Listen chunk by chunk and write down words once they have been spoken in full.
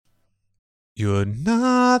You're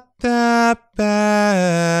not that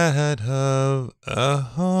bad of a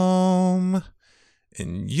home,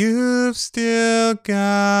 and you've still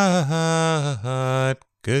got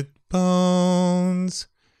good bones,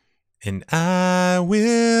 and I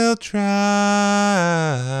will try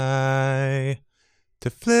to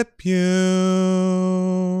flip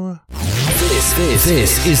you.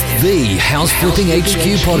 This is the House Flipping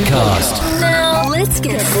HQ podcast. Now let's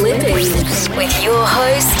get flipping with your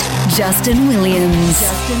host, Justin Williams.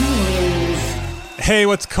 Hey,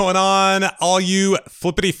 what's going on? All you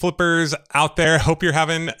flippity flippers out there. Hope you're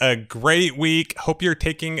having a great week. Hope you're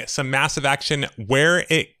taking some massive action where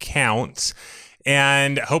it counts.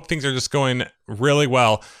 And hope things are just going really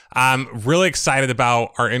well. I'm really excited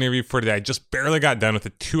about our interview for today. I just barely got done with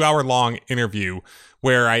a 2-hour-long interview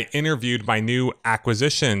where I interviewed my new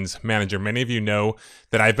acquisitions manager. Many of you know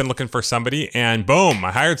that I've been looking for somebody, and boom,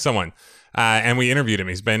 I hired someone. And we interviewed him.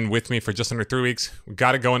 He's been with me for just under 3 weeks. We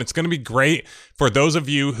got it going. It's going to be great for those of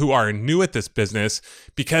you who are new at this business,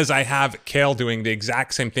 because I have Cale doing the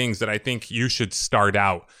exact same things that I think you should start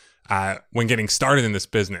out when getting started in this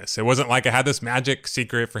business. It wasn't like I had this magic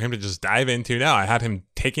secret for him to just dive into. No, I had him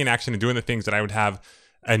taking action and doing the things that I would have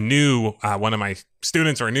a new one of my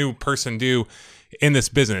students or a new person do in this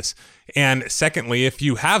business. And secondly, if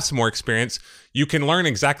you have some more experience, you can learn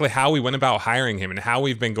exactly how we went about hiring him and how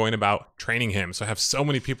we've been going about training him. So I have so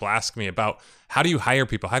many people ask me about how do you hire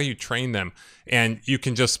people? How do you train them? And you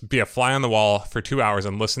can just be a fly on the wall for 2 hours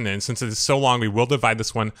and listen in. Since it's so long, we will divide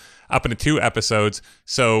this one up into 2 episodes.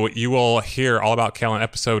 So you will hear all about Cale in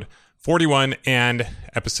episode 41 and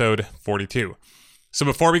episode 42. So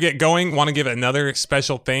before we get going, want to give another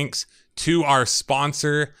special thanks to our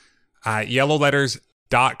sponsor,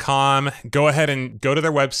 yellowletters.com. Go ahead and go to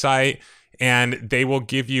their website, and they will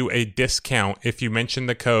give you a discount if you mention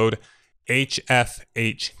the code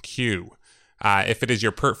HFHQ. If it is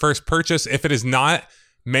your first purchase. If it is not,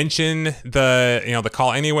 mention the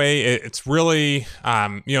call anyway. It's really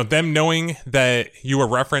them knowing that you were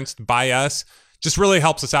referenced by us just really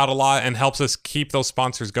helps us out a lot and helps us keep those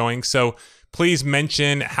sponsors going. So please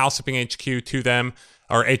mention House Flipping HQ to them,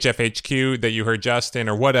 or HFHQ that you heard Justin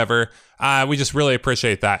or whatever. We just really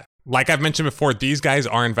appreciate that. Like I've mentioned before, these guys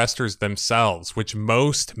are investors themselves, which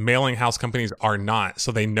most mailing house companies are not.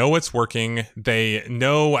 So they know what's working. They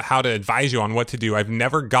know how to advise you on what to do. I've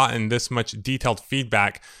never gotten this much detailed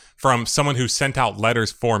feedback from someone who sent out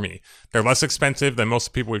letters for me. They're less expensive than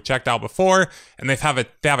most people we've checked out before, and they have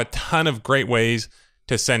a ton of great ways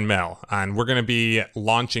to send mail. And we're going to be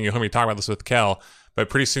launching, you'll hear me talk about this with Cale,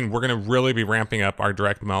 but pretty soon we're going to really be ramping up our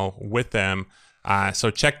direct mail with them.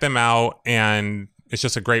 So check them out, and it's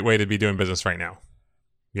just a great way to be doing business right now.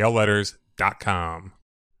 yellowletters.com.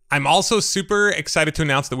 I'm also super excited to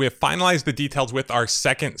announce that we have finalized the details with our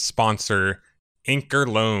second sponsor, Anchor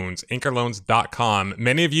Loans, anchorloans.com.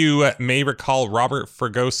 Many of you may recall Robert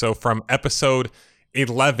Fregoso from episode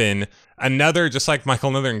 11, another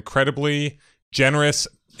incredibly generous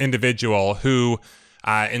individual who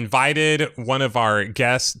invited one of our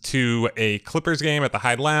guests to a Clippers game at the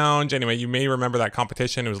Hyde Lounge. Anyway, you may remember that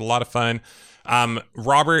competition. It was a lot of fun.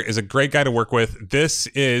 Robert is a great guy to work with. This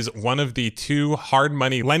is one of the 2 hard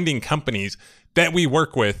money lending companies that we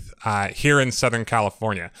work with here in Southern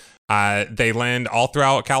California. They lend all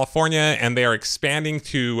throughout California, and they are expanding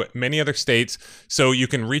to many other states. So you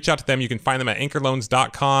can reach out to them. You can find them at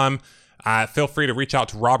anchorloans.com. Feel free to reach out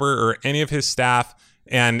to Robert or any of his staff.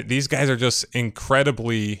 And these guys are just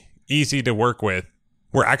incredibly easy to work with.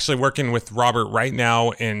 We're actually working with Robert right now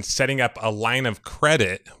in setting up a line of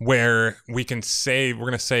credit where we're going to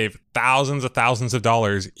save thousands of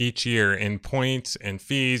dollars each year in points and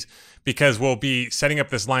fees, because we'll be setting up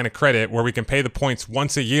this line of credit where we can pay the points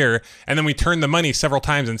once a year, and then we turn the money several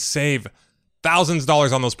times and save thousands of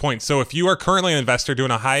dollars on those points. So if you are currently an investor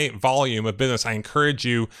doing a high volume of business, I encourage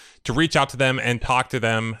you to reach out to them and talk to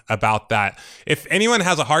them about that. If anyone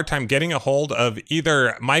has a hard time getting a hold of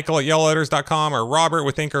either Michael at yellowletters.com or Robert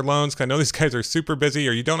with Anchor Loans, because I know these guys are super busy,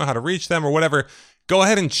 or you don't know how to reach them or whatever, go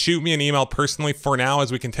ahead and shoot me an email personally for now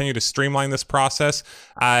as we continue to streamline this process.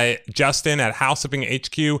 Justin at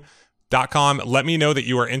houseflippinghq.com. Let me know that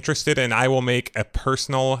you are interested, and I will make a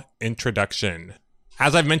personal introduction.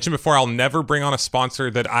 As I've mentioned before, I'll never bring on a sponsor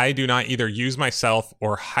that I do not either use myself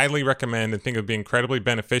or highly recommend and think would be incredibly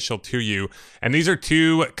beneficial to you. And these are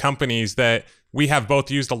 2 companies that we have both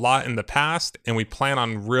used a lot in the past, and we plan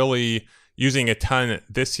on really using a ton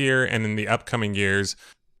this year and in the upcoming years,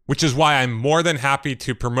 which is why I'm more than happy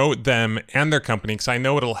to promote them and their company, because I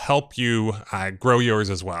know it'll help you grow yours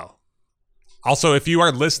as well. Also, if you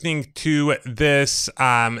are listening to this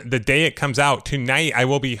the day it comes out, tonight I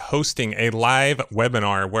will be hosting a live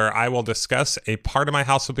webinar where I will discuss a part of my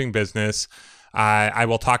house flipping business. I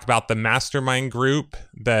will talk about the mastermind group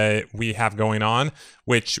that we have going on,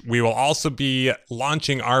 which we will also be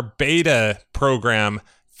launching our beta program,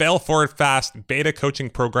 Fail Forward Fast beta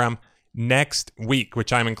coaching program next week,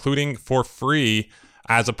 which I'm including for free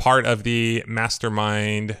as a part of the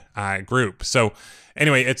mastermind group. So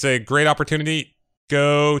anyway, it's a great opportunity.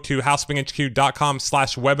 Go to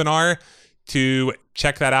houseflippinghq.com/webinar to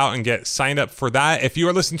check that out and get signed up for that. If you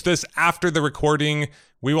are listening to this after the recording,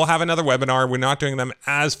 we will have another webinar. We're not doing them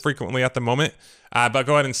as frequently at the moment, but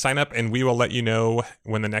go ahead and sign up and we will let you know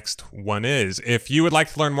when the next one is. If you would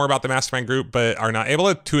like to learn more about the mastermind group but are not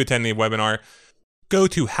able to attend the webinar, go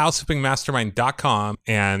to houseflippingmastermind.com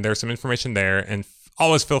and there's some information there. And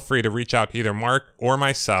always feel free to reach out to either Mark or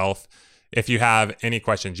myself if you have any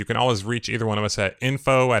questions. You can always reach either one of us at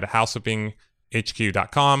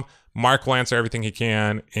info@houseflippinghq.com. Mark will answer everything he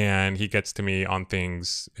can, and he gets to me on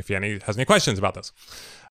things if he has any questions about this.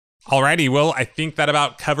 Alrighty, well, I think that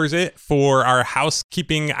about covers it for our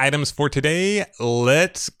housekeeping items for today.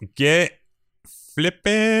 Let's get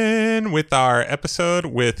flipping with our episode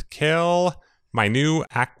with Kel, my new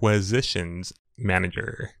acquisitions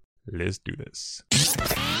manager. Let's do this.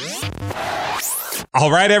 All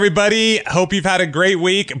right, everybody. Hope you've had a great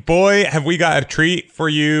week. Boy, have we got a treat for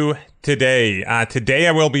you today. Today,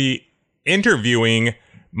 I will be interviewing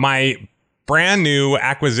my brand new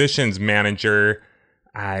acquisitions manager,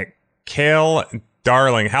 Kel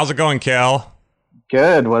Darling. How's it going, Kel?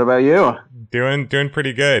 Good. What about you? Doing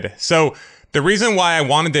pretty good. So the reason why I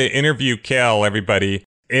wanted to interview Kel, everybody,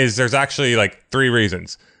 is there's actually like 3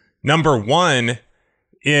 reasons. Number one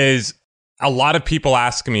is a lot of people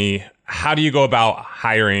ask me, how do you go about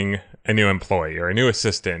hiring a new employee or a new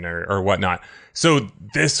assistant or whatnot? So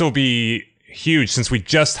this will be huge since we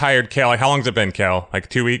just hired Kel. Like, how long has it been, Kel? Like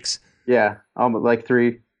 2 weeks? Yeah, like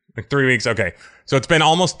 3. Like 3 weeks. Okay. So it's been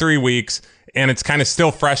almost 3 weeks and it's kind of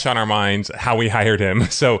still fresh on our minds how we hired him.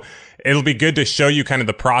 So it'll be good to show you kind of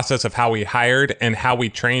the process of how we hired and how we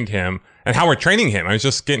trained him and how we're training him. I was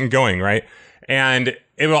just getting going, right? And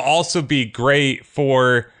it will also be great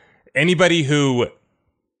for anybody who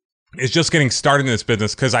is just getting started in this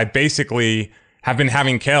business, because I basically have been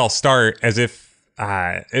having Kel start as if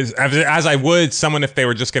as I would someone if they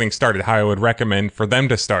were just getting started, how I would recommend for them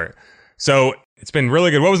to start. So it's been really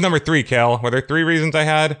good. What was number 3, Kel? Were there 3 reasons I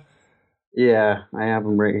had? Yeah, I have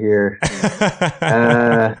them right here.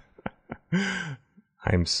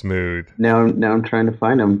 I'm smooth. Now I'm trying to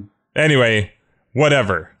find them. Anyway,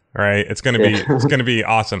 whatever. All right. It's going to be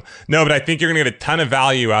awesome. No, but I think you're going to get a ton of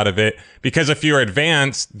value out of it, because if you're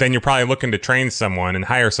advanced, then you're probably looking to train someone and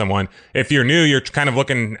hire someone. If you're new, you're kind of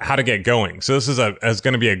looking how to get going. So this is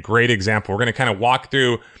going to be a great example. We're going to kind of walk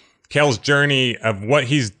through Kel's journey of what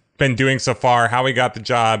he's been doing so far, how he got the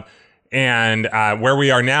job, and where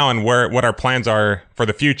we are now and what our plans are for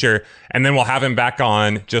the future. And then we'll have him back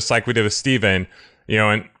on just like we did with Steven,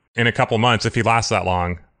 in a couple months, if he lasts that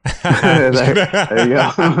long. there you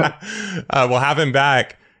go. We'll have him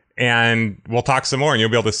back and we'll talk some more, and you'll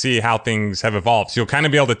be able to see how things have evolved. So you'll kind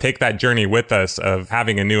of be able to take that journey with us of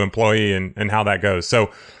having a new employee and how that goes. So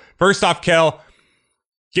first off, Kel,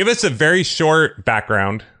 give us a very short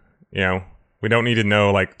background. We don't need to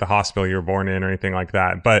know like the hospital you were born in or anything like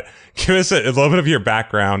that, but give us a little bit of your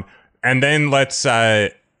background, and then let's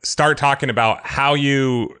start talking about how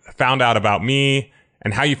you found out about me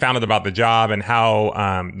and how you found out about the job and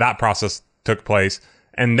how that process took place.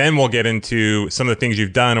 And then we'll get into some of the things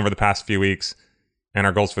you've done over the past few weeks and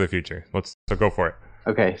our goals for the future. So go for it.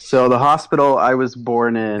 Okay, so the hospital I was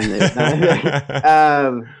born in.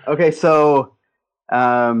 Okay, so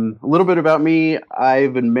a little bit about me.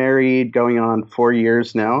 I've been married going on 4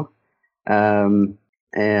 years now. And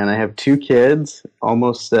I have 2 kids,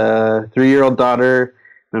 almost a 3-year-old daughter,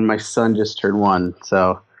 and my son just turned 1.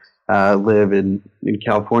 So live in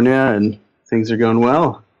California, and things are going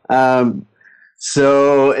well.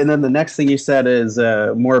 So, and then the next thing you said is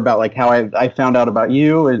more about like how I found out about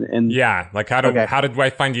you and yeah, like how did I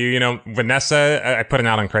find you? Vanessa, I put it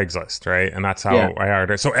out on Craigslist, right? And that's how I hired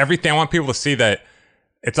her. So everything, I want people to see that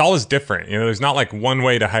it's always different. There's not like one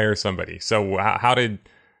way to hire somebody. So how did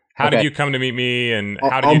you come to meet me, and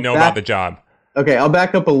how did you know about the job? Okay, I'll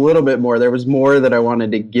back up a little bit more. There was more that I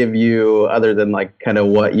wanted to give you other than like kind of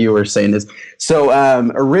what you were saying is. So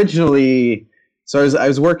originally, I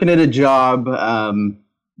was working at a job and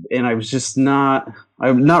I was just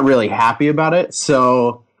I'm not really happy about it.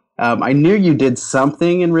 So I knew you did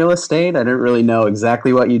something in real estate. I didn't really know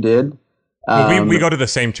exactly what you did. Well, we go to the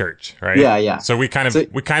same church, right? Yeah. So we kind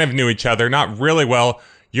of knew each other, not really well.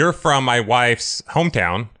 You're from my wife's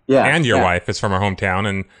hometown, and your wife is from our hometown,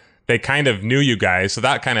 and they kind of knew you guys, so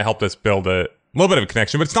that kind of helped us build a little bit of a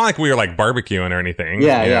connection. But it's not like we were like barbecuing or anything.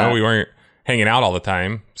 Yeah, you know? We weren't hanging out all the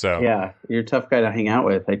time. So yeah, you're a tough guy to hang out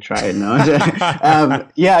with. I tried. No,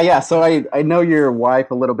 So I know your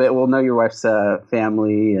wife a little bit. We'll know your wife's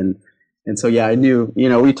family, and so yeah, I knew. You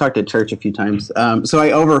know, we talked at church a few times. So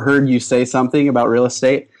I overheard you say something about real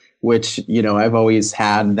estate, which I've always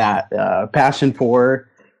had that passion for.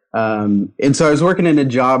 And so I was working in a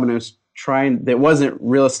job, and I was trying that wasn't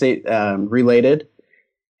real estate related.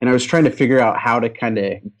 And I was trying to figure out how to kind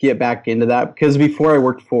of get back into that, because before I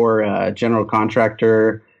worked for a general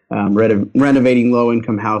contractor, renovating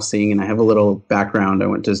low-income housing, and I have a little background. I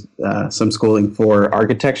went to some schooling for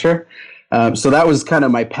architecture. So that was kind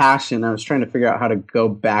of my passion. I was trying to figure out how to go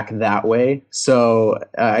back that way. So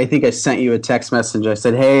I think I sent you a text message. I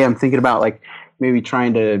said, hey, I'm thinking about like maybe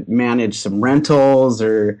trying to manage some rentals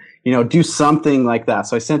or, do something like that.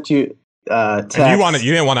 So I sent you text. And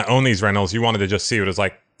you didn't want to own these rentals. You wanted to just see what it was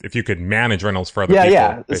like if you could manage rentals for other people.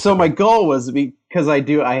 Yeah. Basically. So my goal was, because I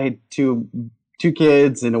had two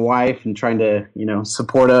kids and a wife, and trying to,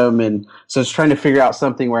 support them. And so I was trying to figure out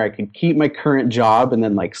something where I could keep my current job and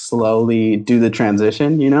then like slowly do the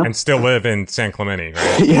transition, And still live in San Clemente,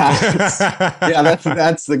 right? Yeah,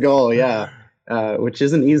 that's the goal. Yeah. Which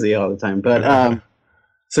isn't easy all the time, but,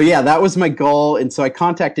 so yeah, that was my goal. And so I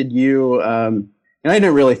contacted you, and I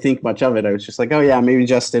didn't really think much of it. I was just like, oh yeah, maybe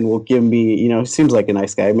Justin will give me, he seems like a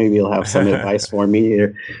nice guy. Maybe he'll have some advice for me,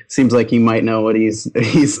 or seems like he might know what he's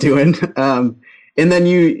doing. And then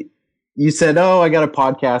you said, oh, I got a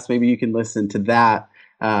podcast. Maybe you can listen to that.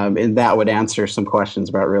 And that would answer some questions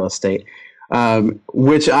about real estate,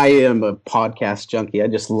 which I am a podcast junkie. I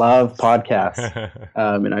just love podcasts.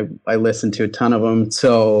 And I listen to a ton of them.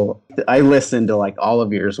 So I listened to like all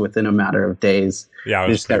of yours within a matter of days. Yeah, it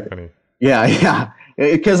was pretty funny. Yeah.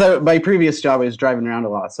 Because my previous job, I was driving around a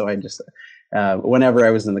lot. So I just, whenever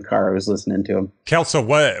I was in the car, I was listening to them. Kel, so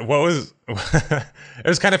what was, it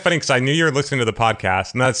was kind of funny because I knew you were listening to the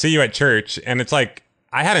podcast, and I'd see you at church, and it's like,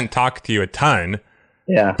 I hadn't talked to you a ton.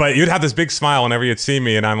 Yeah. But you'd have this big smile whenever you'd see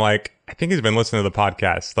me, and I'm like, I think he's been listening to the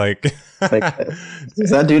podcast. Like does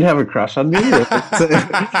that dude have a crush on me?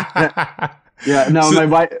 Yeah, no, my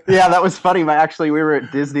wife. Yeah, that was funny. We were at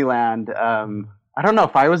Disneyland. I don't know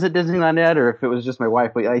if I was at Disneyland yet or if it was just my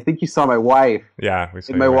wife, but I think you saw my wife. Yeah, we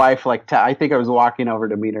saw my wife. Like, I think I was walking over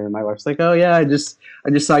to meet her, and my wife's like, "Oh yeah, I just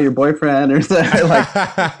saw your boyfriend," or something. Like,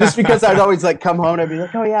 just because I'd always like come home and I'd be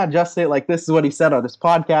like, "Oh yeah, Justin, like this is what he said on this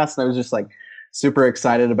podcast," and I was just like super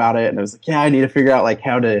excited about it, and I was like, "Yeah, I need to figure out like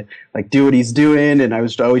how to like do what he's doing," and I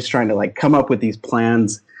was always trying to like come up with these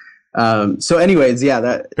plans. So anyways, yeah,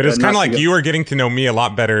 but it's kind of like you were getting to know me a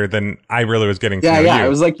lot better than I really was getting to know you. Yeah, it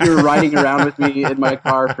was like you were riding around with me in my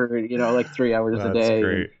car for, like 3 hours a day. That's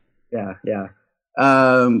great. Yeah.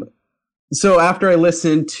 So after I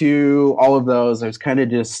listened to all of those, I was kind of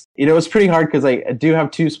just, it was pretty hard because I do have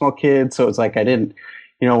 2 small kids. So it's like, I didn't,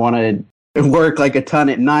 want to work like a ton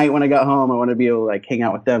at night when I got home. I wanted to be able to like hang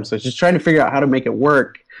out with them. So I was just trying to figure out how to make it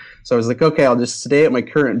work. So I was like, okay, I'll just stay at my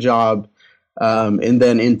current job. And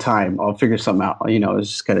then in time, I'll figure something out. I was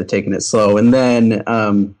just kind of taking it slow. And then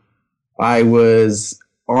I was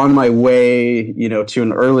on my way, to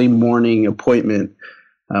an early morning appointment.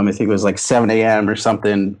 I think it was like 7 a.m. or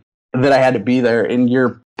something that I had to be there. And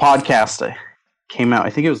your podcast came out.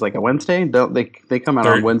 I think it was like a Wednesday. Don't they come out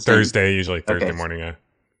on Wednesday? Thursday, usually Thursday morning.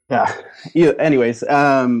 Yeah. Anyways,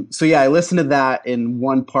 so yeah, I listened to that. In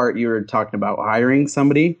one part, you were talking about hiring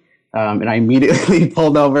somebody. And I immediately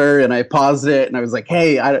pulled over and I paused it and I was like,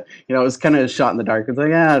 hey, it was kind of a shot in the dark. I was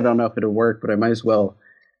like, I don't know if it'll work, but I might as well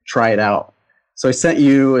try it out. So I sent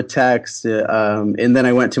you a text and then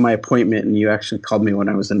I went to my appointment, and you actually called me when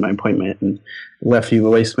I was in my appointment and left you a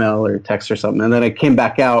voicemail or a text or something. And then I came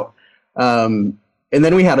back out. And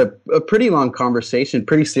then we had a pretty long conversation,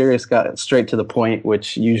 pretty serious, got straight to the point,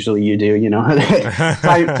 which usually you do, time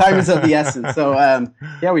is of the essence. So,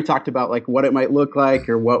 yeah, we talked about like what it might look like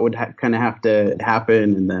or what would kind of have to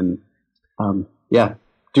happen. And then, yeah,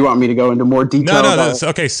 do you want me to go into more detail? No.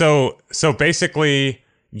 Okay. So basically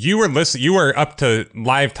you were up to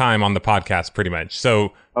live time on the podcast pretty much.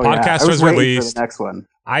 So podcast was released. For the next one.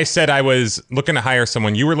 I said I was looking to hire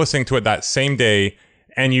someone. You were listening to it that same day,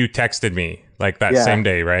 and you texted me like that same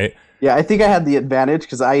day, right? Yeah, I think I had the advantage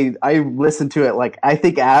because I listened to it like I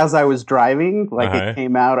think as I was driving, like it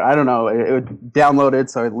came out. I don't know, it downloaded,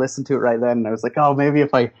 so I listened to it right then, and I was like, oh, maybe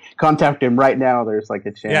if I contact him right now, there's like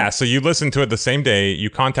a chance. Yeah, so you listened to it the same day,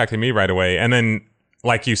 you contacted me right away, and then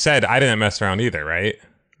like you said, I didn't mess around either, right?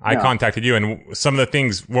 I contacted you, and what were some of the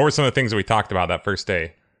things that we talked about that first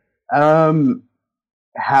day?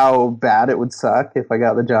 How bad it would suck if I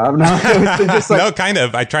got the job. No, it was just like, no, kind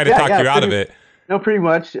of. I tried to talk you out of it. No, pretty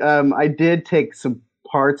much. I did take some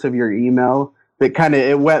parts of your email that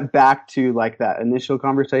it went back to like that initial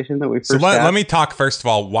conversation that we first had. Let me talk first of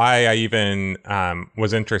all why I even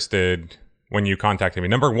was interested when you contacted me.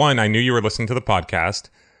 Number one, I knew you were listening to the podcast.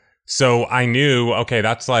 So I knew, okay,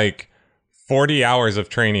 that's like 40 hours of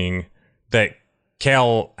training that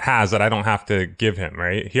Cale has that I don't have to give him,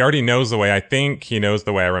 right? He already knows the way I think. He knows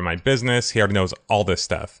the way I run my business. He already knows all this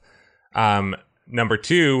stuff. Number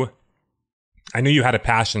two, I knew you had a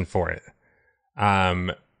passion for it.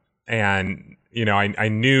 And, you know, I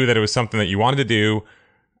knew that it was something that you wanted to do.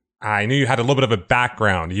 I knew you had a little bit of a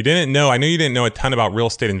background. I knew you didn't know a ton about real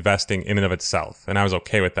estate investing in and of itself. And I was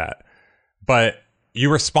okay with that. But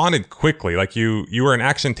you responded quickly. Like you were an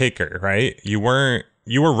action taker, right? You were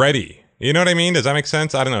ready. You know what I mean? Does that make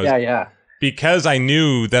sense? I don't know. Yeah. Because I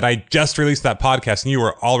knew that I just released that podcast and you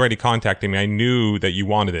were already contacting me. I knew that you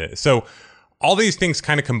wanted it. So all these things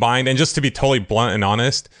kind of combined. And just to be totally blunt and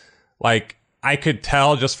honest, like I could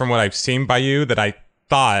tell just from what I've seen by you that I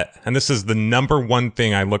thought, and this is the number one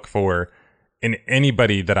thing I look for in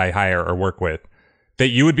anybody that I hire or work with, that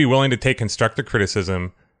you would be willing to take constructive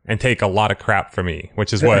criticism and take a lot of crap from me,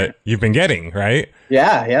 which is what you've been getting, right?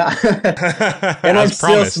 Yeah. And I'm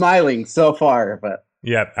still smiling so far, but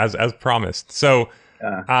yeah, as promised. So,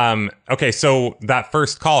 okay, so that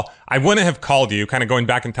first call, I wouldn't have called you, kind of going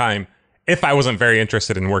back in time, if I wasn't very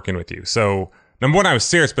interested in working with you. So, number one, I was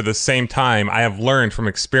serious, but at the same time, I have learned from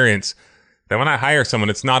experience that when I hire someone,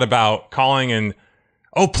 it's not about calling and,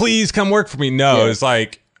 oh, please come work for me. No, It's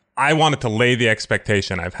like I wanted to lay the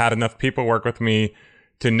expectation. I've had enough people work with me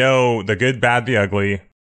to know the good, bad, the ugly.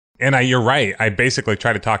 And you're right. I basically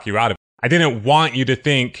try to talk you out of it. I didn't want you to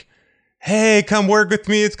think, hey, come work with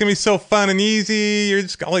me. It's going to be so fun and easy.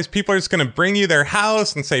 All these people are just going to bring you their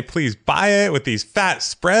house and say, please buy it with these fat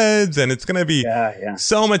spreads. And it's going to be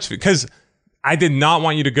so much, because I did not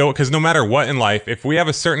want you to go, because no matter what in life, if we have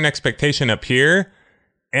a certain expectation up here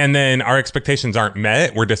and then our expectations aren't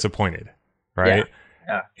met, we're disappointed. Right.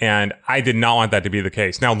 Yeah. And I did not want that to be the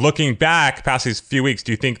case. Now, looking back past these few weeks,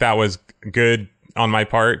 do you think that was good on my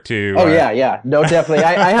part to... Oh, yeah. No, definitely.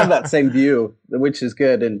 I have that same view, which is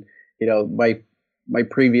good. And, you know, my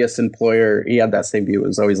previous employer, he had that same view. It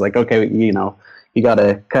was always like, okay, you know, you got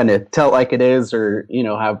to kind of tell it like it is, or, you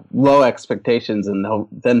know, have low expectations, and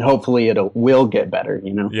then hopefully it will get better,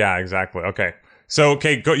 you know? Yeah, exactly. Okay. So,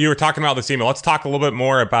 you were talking about this email. Let's talk a little bit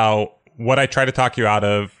more about what I tried to talk you out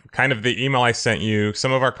of, kind of the email I sent you,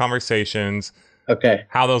 some of our conversations. Okay.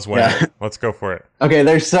 How those went. Yeah. Let's go for it. Okay.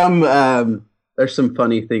 There's some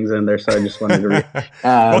funny things in there, so I just wanted to read.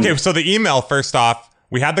 Okay. So the email, first off,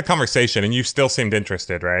 we had the conversation and you still seemed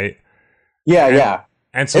interested, right? Yeah.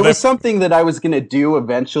 And so it was something that I was going to do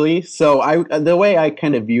eventually. So the way I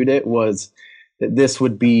kind of viewed it was that this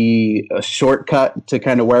would be a shortcut to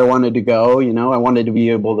kind of where I wanted to go. You know, I wanted to be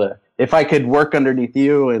able to, if I could work underneath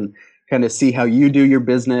you and kind of see how you do your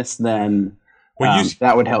business, then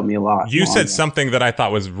that would help me a lot. You said something that I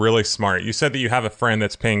thought was really smart. You said that you have a friend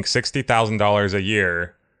that's paying $60,000 a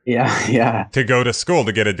year. Yeah. To go to school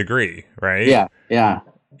to get a degree, right? Yeah.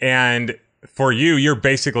 And for you, you're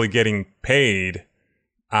basically getting paid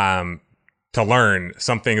to learn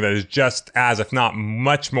something that is just as, if not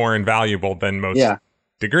much more invaluable than most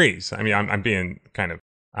degrees. I mean, I'm being kind of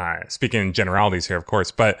speaking in generalities here, of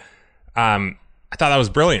course, but I thought that was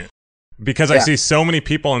brilliant. Because I see so many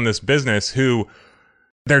people in this business who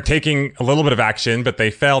they're taking a little bit of action, but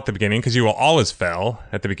they fail at the beginning, because you will always fail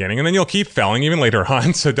at the beginning, and then you'll keep failing even later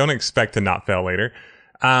on. So don't expect to not fail later.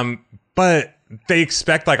 But they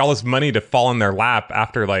expect like all this money to fall in their lap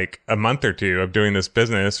after like a month or two of doing this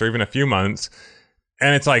business, or even a few months.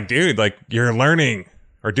 And it's like, dude, like you're learning,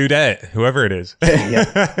 or dudette, whoever it is,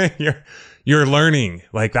 you're learning.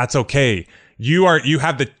 Like that's okay. You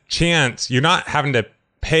have the chance. You're not having to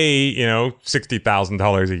pay, you know,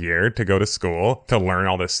 $60,000 a year to go to school to learn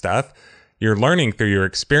all this stuff. You're learning through your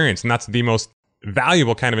experience, and that's the most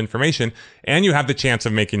valuable kind of information. And you have the chance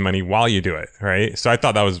of making money while you do it, right? So I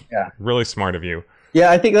thought that was really smart of you.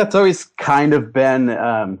 Yeah, I think that's always kind of been,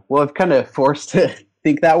 I've kind of forced to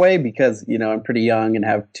think that way because, you know, I'm pretty young and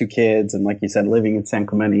have 2 kids. And like you said, living in San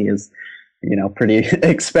Clemente is, you know, pretty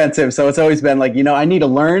expensive. So it's always been like, you know, I need to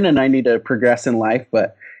learn and I need to progress in life.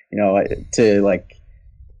 But, you know,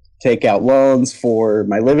 take out loans for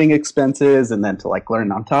my living expenses and then to like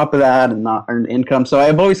learn on top of that and not earn income. So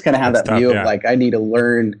I've always kind of had that tough, view yeah. of like, I need to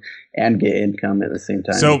learn and get income at the same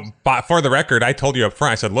time. So, but for the record, I told you up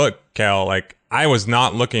front, I said, look, Cal, like I was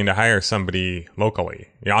not looking to hire somebody locally.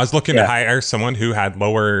 I was looking to hire someone who had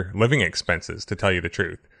lower living expenses, to tell you the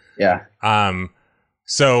truth. Yeah.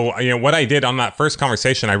 So, what I did on that first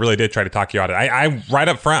conversation, I really did try to talk you out of it. I right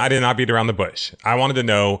up front, I did not beat around the bush. I wanted to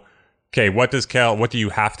know, okay, what do you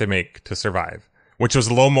have to make to survive? Which was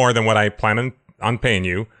a little more than what I planned on paying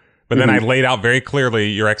you. But then I laid out very clearly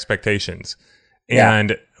your expectations.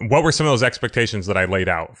 And what were some of those expectations that I laid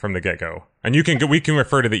out from the get-go? And we can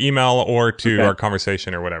refer to the email or to our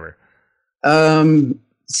conversation or whatever.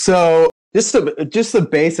 So just the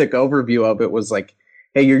basic overview of it was like,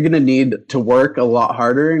 hey, you're going to need to work a lot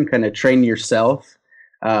harder and kind of train yourself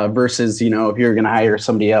versus, if you're going to hire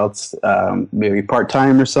somebody else, maybe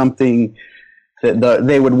part-time or something,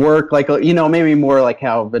 they would work like, maybe more like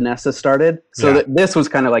how Vanessa started. So this was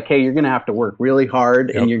kind of like, hey, you're going to have to work really hard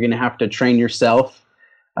and you're going to have to train yourself.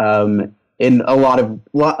 And a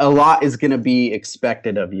lot is going to be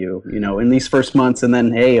expected of you, in these first months. And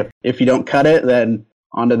then, hey, if you don't cut it, then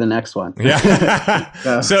on to the next one.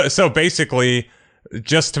 Yeah. So basically,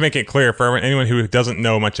 just to make it clear for anyone who doesn't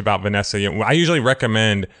know much about Vanessa, I usually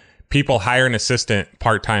recommend people hire an assistant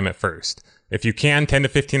part-time at first. If you can, 10 to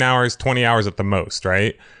 15 hours, 20 hours at the most,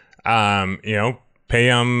 right? Pay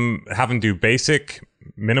them, have them do basic,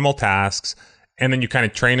 minimal tasks, and then you kind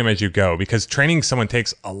of train them as you go, because training someone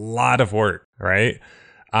takes a lot of work, right?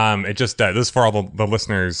 It just does. This is for all the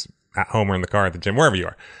listeners at home or in the car, at the gym, wherever you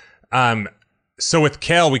are. So with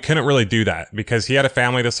Cal, we couldn't really do that because he had a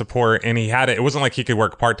family to support, and it wasn't like he could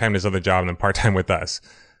work part-time at his other job and then part-time with us.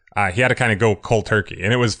 He had to kind of go cold turkey,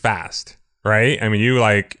 and it was fast, right? I mean,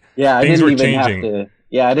 things were changing.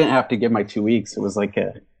 I didn't have to give my 2 weeks. It was like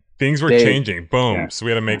things were changing. Boom. Yeah. So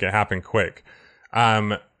we had to make it happen quick.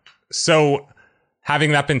 So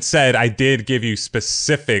having that been said, I did give you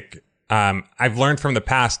specific, I've learned from the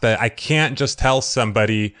past that I can't just tell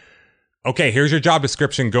somebody, okay, here's your job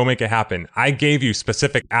description, go make it happen. I gave you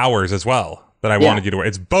specific hours as well that I wanted you to work.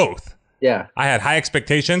 It's both. Yeah. I had high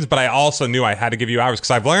expectations, but I also knew I had to give you hours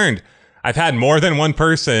because I've had more than one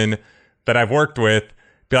person that I've worked with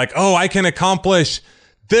be like, oh, I can accomplish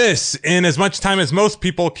this in as much time as most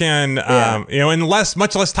people can, in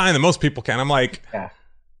much less time than most people can. I'm like,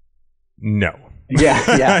 no.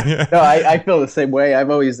 Yeah. No, I feel the same way.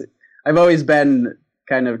 I've always been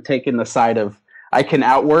kind of taking the side of, I can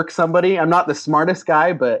outwork somebody. I'm not the smartest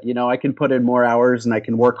guy, but I can put in more hours and I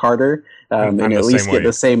can work harder and at least get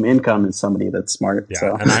the same income as somebody that's smart. Yeah,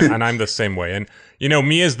 so. and I'm the same way. And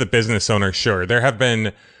me as the business owner, sure, there have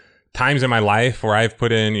been times in my life where I've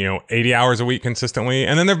put in 80 hours a week consistently,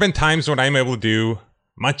 and then there've been times when I'm able to do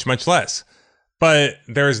much less. But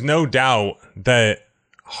there is no doubt that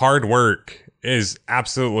hard work is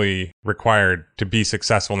absolutely required to be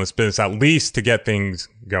successful in this business, at least to get things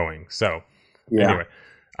going. So. Anyway,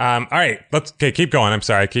 all right, keep going. I'm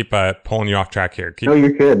sorry, I keep pulling you off track here. No,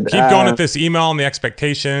 you're good. Keep going with this email and the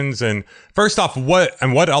expectations. And first off,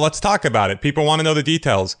 let's talk about it. People want to know the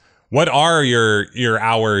details. What are your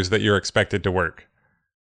hours that you're expected to work?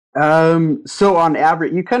 So on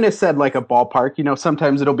average, you kind of said like a ballpark.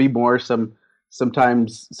 Sometimes it'll be more.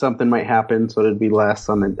 Sometimes something might happen, so it'd be less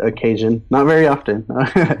on an occasion. Not very often.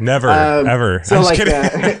 Never, ever. So I'm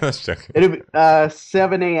just kidding. It'll be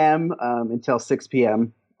 7 a.m. Until 6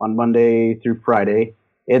 p.m. on Monday through Friday,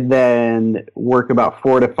 and then work about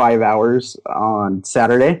 4 to 5 hours on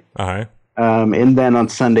Saturday. Uh-huh. And then on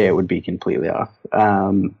Sunday it would be completely off.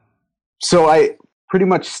 So I pretty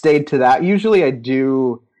much stayed to that. Usually I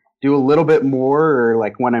do a little bit more, or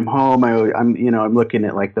like when I'm home, I'm looking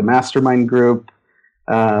at like the mastermind group,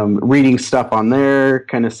 reading stuff on there,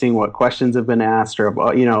 kind of seeing what questions have been asked, or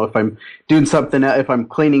if I'm doing something, if I'm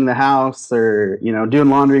cleaning the house, or doing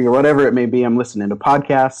laundry or whatever it may be, I'm listening to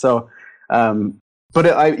podcasts. So, but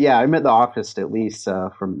I'm at the office at least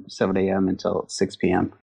from 7 a.m. until 6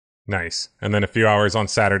 p.m. Nice, and then a few hours on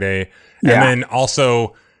Saturday, and then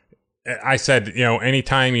also. I said,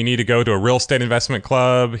 anytime you need to go to a real estate investment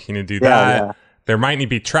club, you need to do that. Yeah. There might need to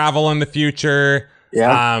be travel in the future.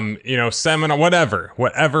 Yeah. Seminar,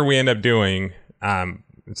 whatever we end up doing.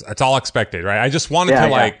 It's all expected, right? I just wanted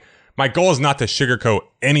to my goal is not to sugarcoat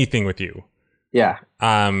anything with you. Yeah.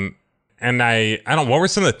 And I don't, what were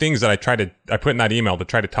some of the things that I put in that email to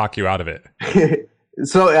try to talk you out of it?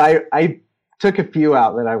 So I took a few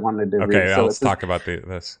out that I wanted to read. Okay. So let's talk about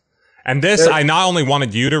this. And this, I not only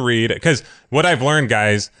wanted you to read, because what I've learned,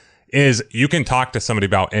 guys, is you can talk to somebody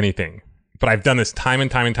about anything. but I've done this time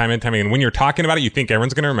and time and time and time again. When you're talking about it, you think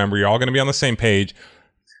everyone's going to remember. You're all going to be on the same page.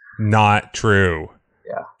 Not true.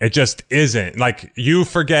 Yeah. It just isn't. Like, you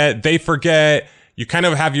forget, they forget. You kind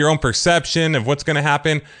of have your own perception of what's going to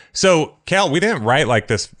happen. So, Cal, we didn't write like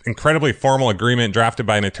this incredibly formal agreement drafted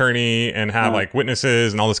by an attorney and have like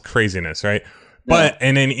witnesses and all this craziness, right? But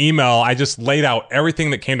in an email, I just laid out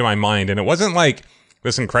everything that came to my mind. And it wasn't like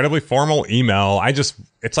this incredibly formal email.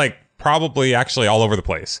 It's like probably actually all over the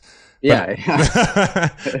place. Yeah.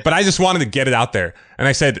 But I just wanted to get it out there. And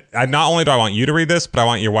I said, not only do I want you to read this, but I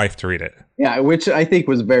want your wife to read it. Yeah, which I think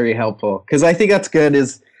was very helpful. Because I think that's good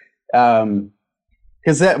is,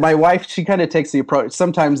 because my wife, she kind of takes the approach.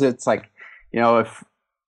 Sometimes it's like, you know,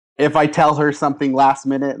 if I tell her something last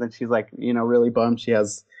minute, then she's like, you know, really bummed. She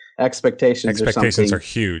has expectations or something. Are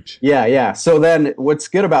huge. Yeah. So then what's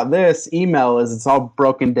good about this email is it's all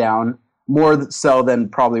broken down more so than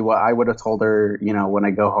probably what I would have told her, you know, when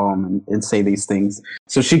I go home and say these things.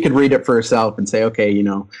 So she could read it for herself and say, okay, you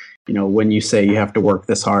know, when you say you have to work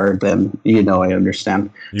this hard, then, you know, I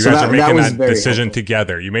understand. You guys are making that decision helpful.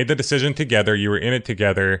 Together. You made the decision together. You were in it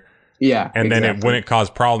together. Yeah. And then it wouldn't cause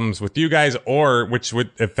problems with you guys, or which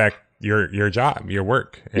would affect your job, your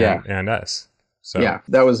work, and us. So yeah,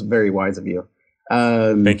 that was very wise of you.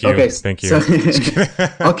 Thank you. Okay, thank you. So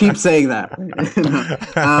I'll keep saying that.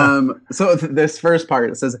 So this first part,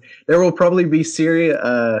 it says there will probably be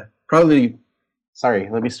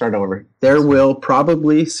let me start over. There will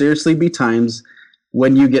probably seriously be times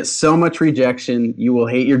when you get so much rejection, you will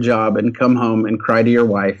hate your job and come home and cry to your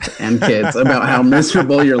wife and kids about how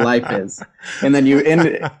miserable your life is. And then you end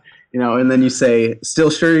it. You know, and then you say, "Still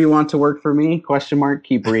sure you want to work for me?" ?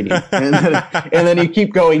 Keep reading, and then you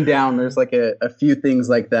keep going down. There's like a few things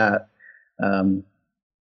like that,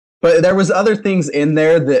 but there was other things in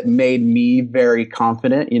there that made me very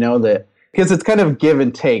confident. You know, that because it's kind of give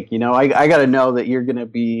and take. You know, I got to know that you're going to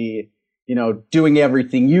be, you know, doing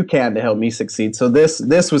everything you can to help me succeed. So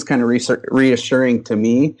this was kind of reassuring to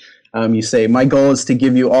me. You say, "My goal is to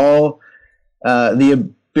give you all the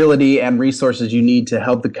ability and resources you need to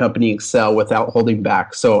help the company excel without holding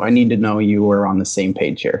back. So I need to know you were on the same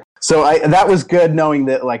page here." So that was good, knowing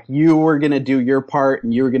that like you were going to do your part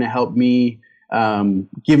and you were going to help me,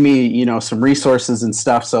 give me, you know, some resources and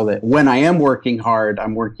stuff, so that when I am working hard,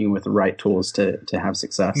 I'm working with the right tools to have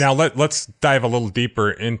success. Now let's dive a little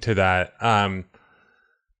deeper into that.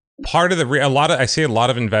 Part of I see a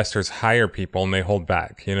lot of investors hire people and they hold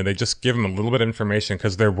back. You know, they just give them a little bit of information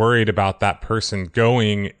because they're worried about that person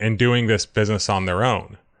going and doing this business on their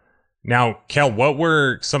own. Now, Kel, what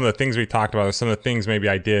were some of the things we talked about, or some of the things maybe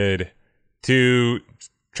I did to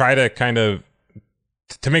try to kind of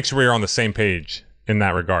to make sure we were on the same page in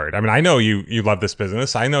that regard? I mean, I know you love this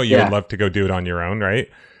business. I know you would love to go do it on your own, right?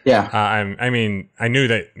 Yeah. I mean, I knew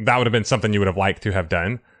that would have been something you would have liked to have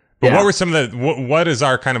done. But what were some of what is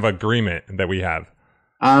our kind of agreement that we have?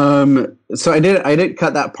 So I didn't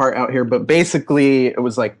cut that part out here, but basically it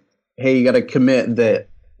was like, hey, you got to commit that,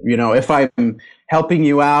 you know, if I'm helping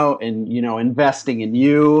you out and, you know, investing in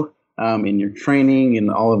you, in your training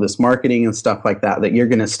and all of this marketing and stuff like that, that you're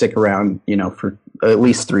going to stick around, you know, for at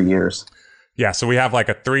least 3 years. Yeah. So we have like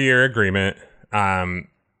a 3-year agreement. And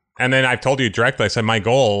then I've told you directly, I said, my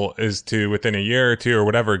goal is to, within a year or two or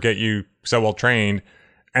whatever, get you so well trained.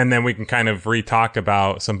 And then we can kind of re-talk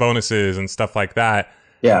about some bonuses and stuff like that.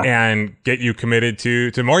 Yeah. And get you committed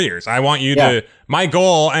to more years. I want you to, my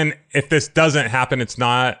goal, and if this doesn't happen, it's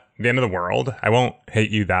not the end of the world. I won't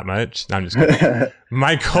hate you that much. No, I'm just kidding.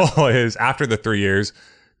 My goal is after the 3 years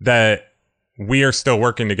that we are still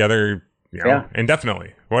working together, you know,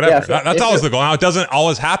 indefinitely, whatever. That's always the goal. Now, it doesn't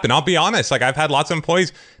always happen. I'll be honest. Like, I've had lots of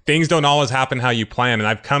employees, things don't always happen how you plan. And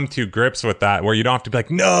I've come to grips with that, where you don't have to be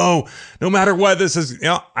like, no matter what, this is, you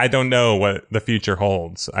know, I don't know what the future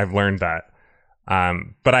holds. I've learned that.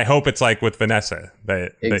 But I hope it's like with Vanessa,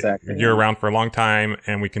 that you're around for a long time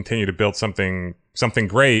and we continue to build something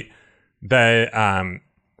great that,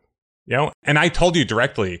 you know, and I told you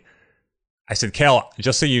directly, I said, Kel,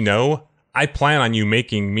 just so you know, I plan on you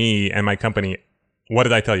making me and my company, what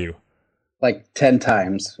did I tell you? Like 10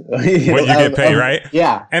 times. What you get paid, right?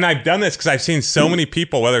 Yeah. And I've done this because I've seen so many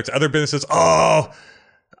people, whether it's other businesses, oh,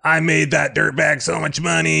 I made that dirtbag so much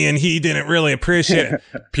money and he didn't really appreciate it.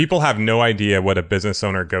 People have no idea what a business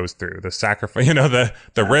owner goes through. The sacrifice, you know,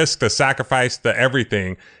 the risk, the sacrifice, the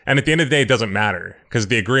everything. And at the end of the day, it doesn't matter because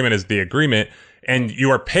the agreement is the agreement. And you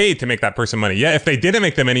are paid to make that person money. Yeah, if they didn't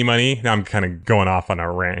make them any money, now I'm kind of going off on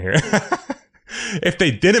a rant here. If they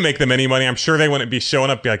didn't make them any money, I'm sure they wouldn't be showing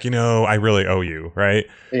up, be like, you know, I really owe you, right?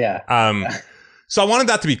 Yeah. So I wanted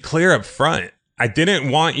that to be clear up front. I didn't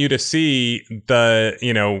want you to see the,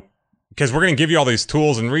 you know, because we're going to give you all these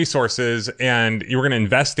tools and resources and we're going to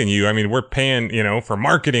invest in you. I mean, we're paying, for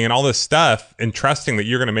marketing and all this stuff and trusting that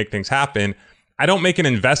you're going to make things happen. I don't make an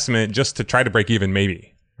investment just to try to break even,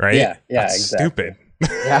 maybe. Right? Yeah, That's exactly. stupid.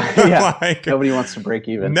 Yeah. Like, nobody wants to break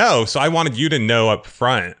even. No. So I wanted you to know up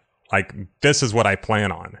front, like, this is what I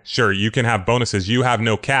plan on. Sure, you can have bonuses. You have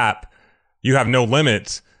no cap. You have no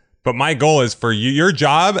limits. But my goal is for you, your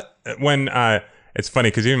job when, it's funny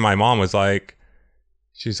because even my mom was like,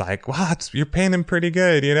 she's like, wow, you're paying him pretty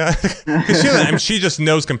good, Because she just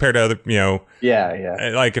knows compared to other,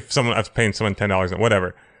 Yeah. Like if I was paying someone $10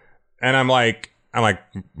 whatever. And I'm like,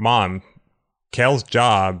 Mom, Kale's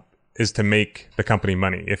job is to make the company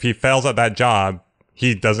money. If he fails at that job,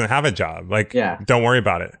 he doesn't have a job. Like, don't worry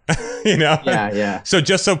about it. Yeah. So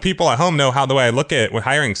just so people at home know how the way I look at it when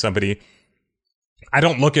hiring somebody, I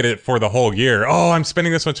don't look at it for the whole year. Oh, I'm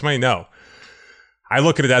spending this much money. No. I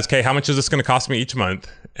look at it as, okay, how much is this going to cost me each month?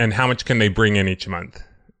 And how much can they bring in each month?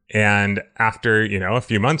 And after, a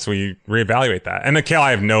few months, we reevaluate that. And Kale,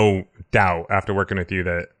 I have no doubt after working with you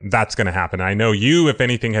that that's going to happen. I know you, if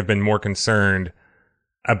anything, have been more concerned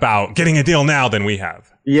about getting a deal now than we have.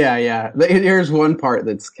 Yeah. Here's one part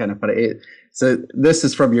that's kind of funny. So this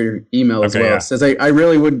is from your email as well. Yeah. It says, I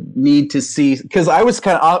really would need to see, because I was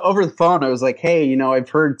kind of over the phone. I was like, hey, I've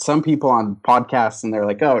heard some people on podcasts and they're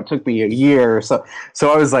like, oh, it took me a year or so.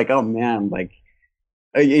 So I was like, oh man, like,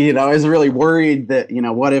 I was really worried that,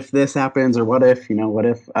 what if this happens or what if,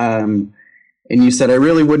 and you said, I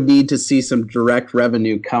really would need to see some direct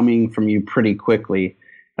revenue coming from you pretty quickly.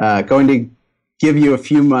 Going to give you a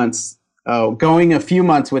few months. Going a few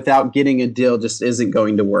months without getting a deal just isn't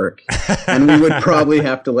going to work. And we would probably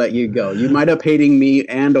have to let you go. You might up hating me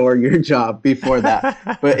and or your job before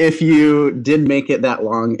that. But if you did make it that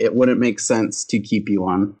long, it wouldn't make sense to keep you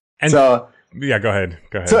on. And so, yeah, go ahead.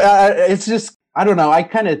 So it's just, I don't know. I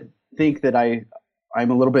kind of think that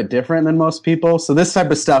I'm a little bit different than most people. So this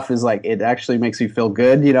type of stuff is like, it actually makes me feel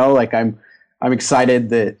good. Like I'm excited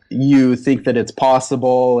that you think that it's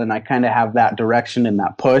possible, and I kind of have that direction and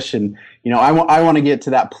that push. And, I want to get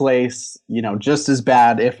to that place, just as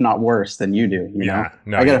bad, if not worse than you do.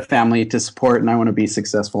 I got a family to support and I want to be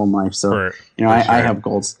successful in life. So, I have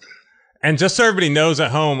goals. And just so everybody knows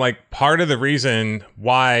at home, like, part of the reason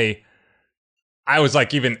why I was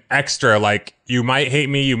like even extra, like, you might hate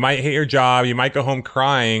me, you might hate your job, you might go home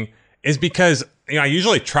crying, is because, I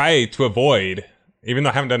usually try to avoid, even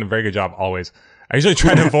though I haven't done a very good job always, I usually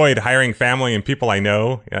try to avoid hiring family and people I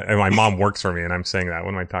know. And my mom works for me, and I'm saying that.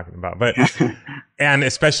 What am I talking about? But, and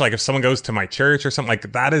especially like if someone goes to my church or something,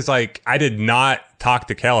 like, that is like, I did not talk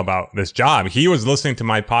to Kel about this job. He was listening to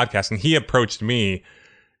my podcast and he approached me,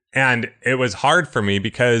 and it was hard for me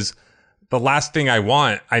because the last thing I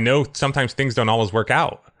want, I know sometimes things don't always work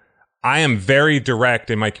out. I am very direct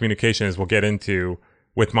in my communication, as we'll get into,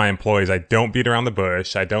 with my employees. I don't beat around the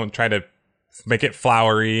bush. I don't try to make it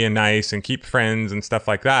flowery and nice and keep friends and stuff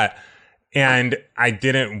like that. And I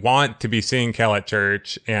didn't want to be seeing Kel at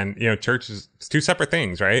church, and, church is two separate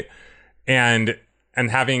things, right? And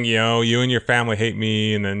having, you and your family hate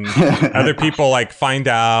me, and then other people like find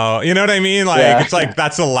out, you know what I mean? Like, it's like,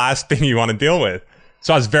 that's the last thing you want to deal with.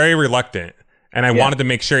 So I was very reluctant, and I wanted to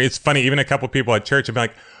make sure. It's funny, even a couple people at church would be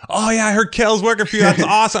like, oh yeah, I heard Kel's working for you. That's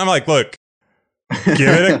awesome. I'm like, look, give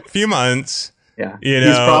it a few months. Yeah.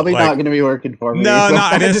 He's probably not going to be working for me. No,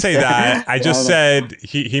 I didn't say that. I just said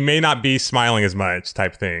he may not be smiling as much,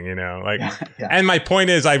 type thing, And my point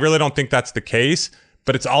is, I really don't think that's the case,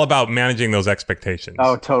 but it's all about managing those expectations.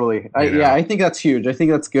 Oh, totally. I think that's huge. I think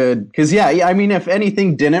that's good. Because, I mean, if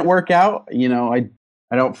anything didn't work out,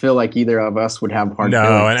 I don't feel like either of us would have hard feelings.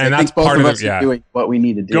 No, and that's part of it. Yeah, doing what we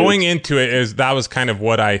need to do. Going into it, that was kind of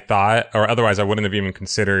what I thought, or otherwise I wouldn't have even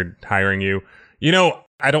considered hiring you.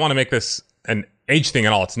 I don't want to make this an age thing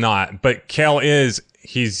at all. It's not. But Kel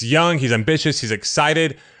he's young, he's ambitious, he's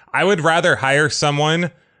excited. I would rather hire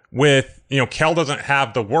someone with, Kel doesn't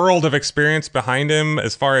have the world of experience behind him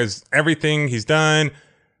as far as everything he's done.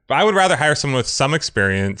 But I would rather hire someone with some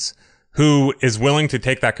experience who is willing to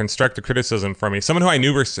take that constructive criticism from me. Someone who I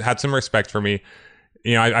knew had some respect for me.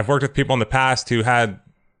 I've worked with people in the past who had,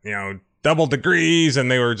 double degrees,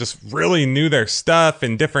 and they were just really knew their stuff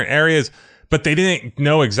in different areas, but they didn't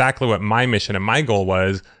know exactly what my mission and my goal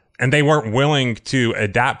was, and they weren't willing to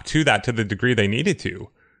adapt to that to the degree they needed to.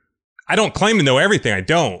 I don't claim to know everything. I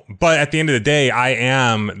don't. But at the end of the day, I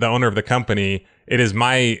am the owner of the company. It is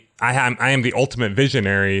I am the ultimate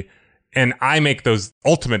visionary, and I make those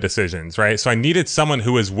ultimate decisions, right? So I needed someone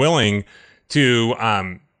who was willing to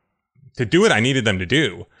do what I needed them to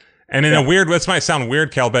do. And in a weird, this might sound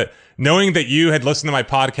weird, Kel, but knowing that you had listened to my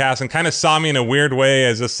podcast and kind of saw me in a weird way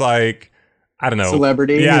as just like, I don't know.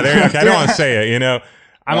 Celebrity. Yeah, okay, I don't want to say it, you know.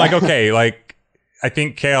 I'm like, okay, like, I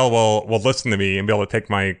think Kale will listen to me and be able to take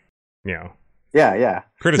my, you know,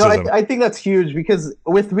 criticism. No, I think that's huge because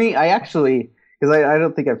with me, I actually, because I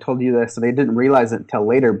don't think I've told you this and I didn't realize it until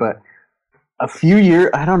later, but a few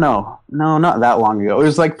years, I don't know. No, not that long ago. It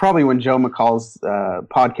was like probably when Joe McCall's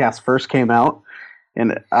podcast first came out.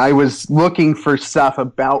 And I was looking for stuff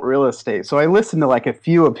about real estate. So I listened to like a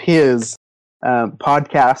few of his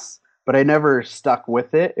podcasts, but I never stuck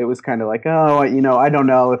with it. It was kind of like, oh, you know, I don't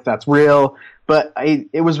know if that's real. But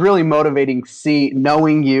it was really motivating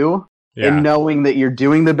knowing you and knowing that you're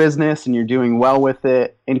doing the business and you're doing well with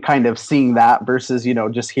it and kind of seeing that versus, you know,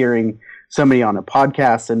 just hearing somebody on a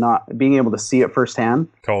podcast and not being able to see it firsthand.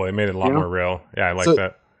 Totally. It made it a lot more real. Yeah, I like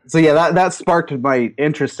that. So yeah, that sparked my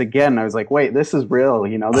interest again. I was like, wait, this is real,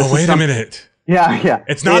 you know. Wait a minute. Yeah.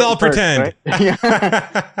 It's not all pretend. Right?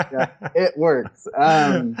 Yeah, it works.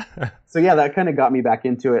 So yeah, that kind of got me back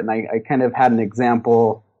into it, and I kind of had an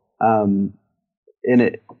example in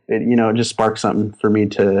it. You know, it just sparked something for me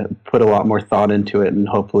to put a lot more thought into it, and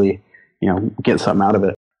hopefully, you know, get something out of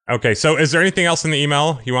it. Okay, so is there anything else in the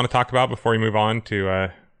email you want to talk about before we move on to?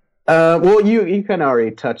 Well, you kind of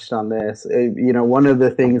already touched on this. You know, one of the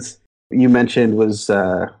things you mentioned was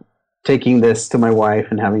taking this to my wife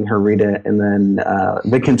and having her read it, and then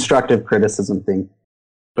the constructive criticism thing.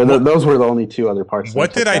 But those were the only two other parts.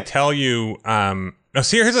 What did I tell you? Now,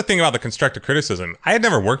 see, here's the thing about the constructive criticism. I had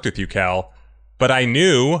never worked with you, Cal, but I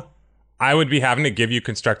knew I would be having to give you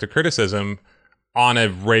constructive criticism on a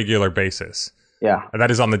regular basis. Yeah. That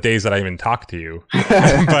is on the days that I even talk to you.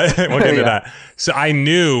 But we'll get into that. So I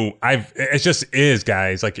knew it just is,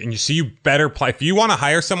 guys. Like, and you better play. If you want to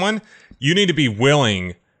hire someone, you need to be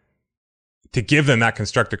willing to give them that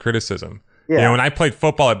constructive criticism. Yeah. You know, when I played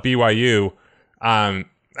football at BYU, I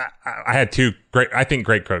had two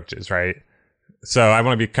great coaches, right? So I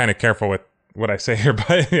want to be kind of careful with what I say here,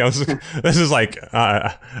 but you know, this is like,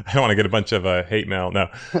 I don't want to get a bunch of hate mail. No,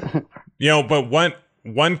 you know, but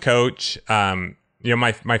one coach, you know,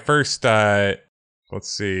 my first, let's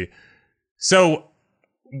see. So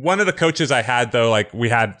one of the coaches I had though, like we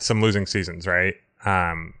had some losing seasons, right?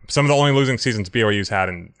 Some of the only losing seasons BYU's had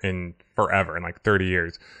in forever, in like 30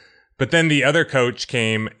 years. But then the other coach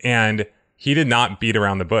came and he did not beat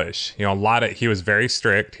around the bush. You know, he was very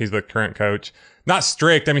strict. He's the current coach. Not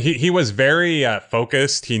strict. I mean, he was very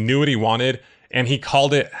focused. He knew what he wanted and he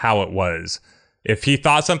called it how it was. If he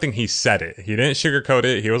thought something, he said it. He didn't sugarcoat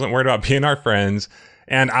it. He wasn't worried about being our friends.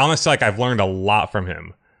 And honestly, like I've learned a lot from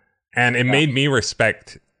him. And it made me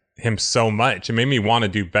respect him so much. It made me want to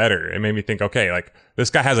do better. It made me think, okay, like this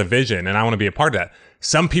guy has a vision and I want to be a part of that.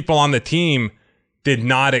 Some people on the team did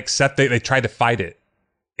not accept it. They tried to fight it.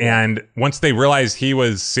 And once they realized he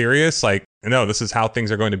was serious, like, no, this is how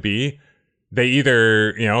things are going to be. They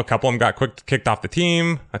either, you know, a couple of them got kicked off the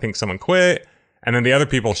team. I think someone quit. And then the other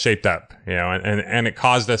people shaped up, you know, and it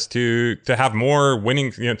caused us to have more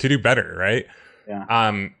winning, you know, to do better, right? Yeah.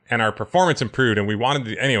 And our performance improved, and we wanted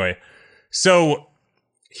to anyway. So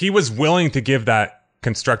he was willing to give that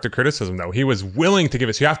constructive criticism, though. He was willing to give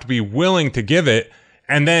it. So you have to be willing to give it,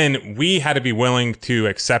 and then we had to be willing to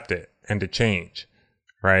accept it and to change,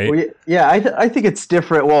 right? Well, yeah, I think it's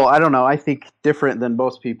different. Well, I don't know. I think different than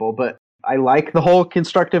most people, but I like the whole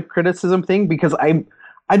constructive criticism thing because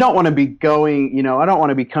I don't want to be going, you know, I don't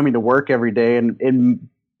want to be coming to work every day and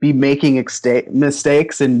be making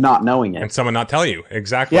mistakes and not knowing it. And someone not tell you.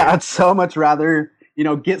 Exactly. Yeah, I'd so much rather, you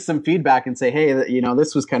know, get some feedback and say, hey, you know,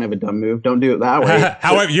 this was kind of a dumb move. Don't do it that way.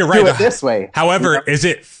 However, you're right. Do it this way. However, you know? Is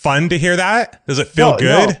it fun to hear that? Does it feel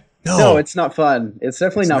good? No, it's not fun. It's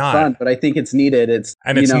definitely not fun, but I think it's needed. It's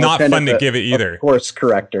not fun to give it either. Course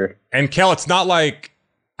corrector. And Kel, it's not like,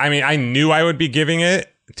 I mean, I knew I would be giving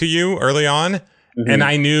it to you early on. Mm-hmm. And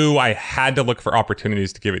I knew I had to look for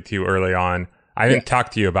opportunities to give it to you early on. I didn't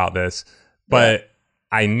talk to you about this, but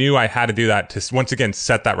I knew I had to do that to, once again,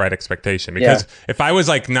 set that right expectation. Because if I was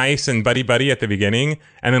like nice and buddy at the beginning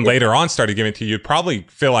and then later on started giving it to you, you'd probably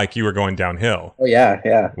feel like you were going downhill. Oh,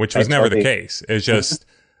 yeah. Which was never the case. It's just,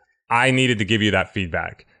 I needed to give you that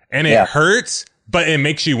feedback. And it hurts, but it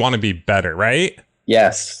makes you want to be better, right?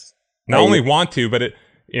 Yes. Not only want to, but it,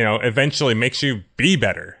 you know, eventually makes you be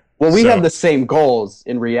better. Well, we have the same goals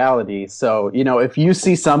in reality. So, you know, if you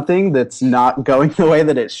see something that's not going the way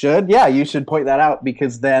that it should, you should point that out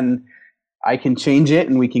because then I can change it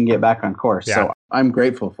and we can get back on course. Yeah. So I'm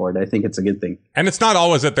grateful for it. I think it's a good thing. And it's not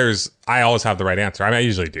always that I always have the right answer. I mean, I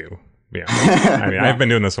usually do. Yeah. I mean, I've been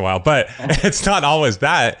doing this a while, but it's not always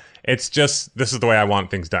that. It's just, this is the way I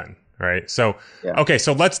want things done. Right. So, Yeah. okay.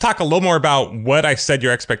 So let's talk a little more about what I said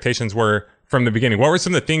your expectations were from the beginning. What were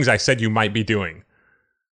some of the things I said you might be doing?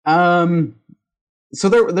 So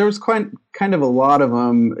there was kind of a lot of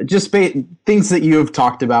them, just things that you have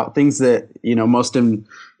talked about, things that, most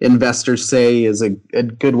investors say is a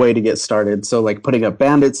good way to get started. So like putting up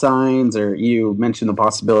bandit signs, or you mentioned the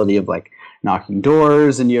possibility of like knocking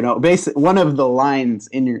doors, and, basically one of the lines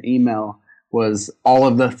in your email was all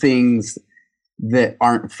of the things that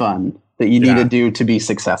aren't fun that you need to do to be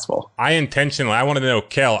successful. I wanted to know,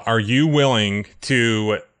 Kale, are you willing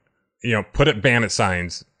to, put up bandit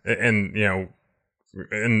signs and,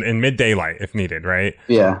 in mid daylight if needed, right?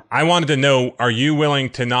 Yeah. I wanted to know, are you willing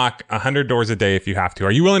to knock 100 doors a day if you have to?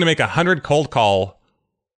 Are you willing to make 100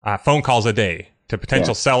 phone calls a day to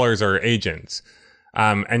potential sellers or agents?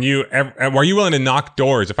 And are you willing to knock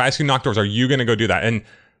doors? If I ask you to knock doors, are you going to go do that? And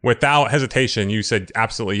without hesitation, you said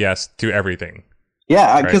absolutely yes to everything.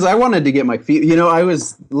 Yeah, because I wanted to get my feet. I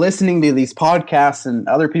was listening to these podcasts and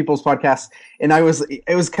other people's podcasts, and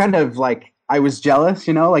it was kind of like I was jealous,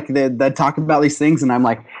 like they'd talk about these things, and I'm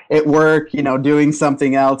like at work, doing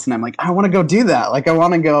something else, and I'm like, I want to go do that. Like I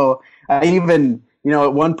want to go. I even,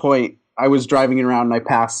 at one point I was driving around and I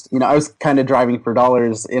passed. I was kind of driving for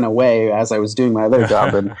dollars in a way as I was doing my other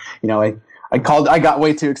job, and I got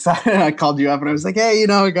way too excited. And I called you up and I was like, hey,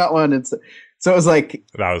 I got one. So it was like,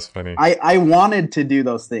 that was funny. I wanted to do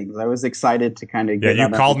those things. I was excited to kind of get. Yeah,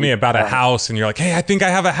 you called me about a house, and you're like, "Hey, I think I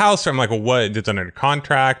have a house." I'm like, "Well, what? It's under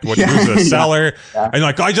contract. Who's the seller?" Yeah. And you're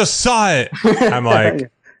like, "I just saw it." I'm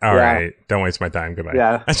like, "All right, don't waste my time. Goodbye."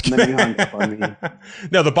 Yeah. And then you hung up on me.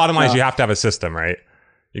 No, the bottom line is you have to have a system, right?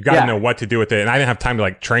 You got to know what to do with it. And I didn't have time to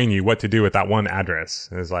like train you what to do with that one address.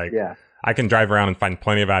 It was like, I can drive around and find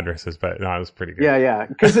plenty of addresses, but no, it was pretty good. Yeah.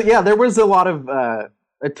 Because there was a lot of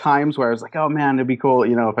at times where I was like, oh man, it'd be cool,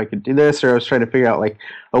 if I could do this, or I was trying to figure out like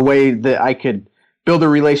a way that I could build a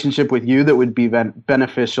relationship with you that would be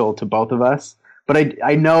beneficial to both of us. But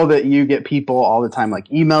I know that you get people all the time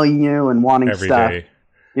like emailing you and wanting every stuff.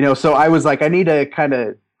 Day. So I was like, I need to kind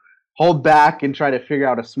of hold back and try to figure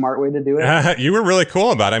out a smart way to do it. You were really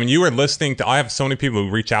cool about it. I mean, you were listening to, I have so many people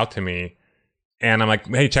who reach out to me, and I'm like,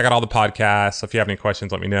 hey, check out all the podcasts. If you have any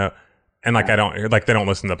questions, let me know. And like, they don't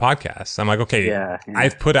listen to the podcasts. I'm like, okay,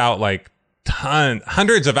 I've put out like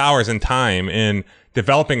hundreds of hours in time in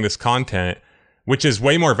developing this content, which is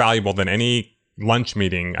way more valuable than any lunch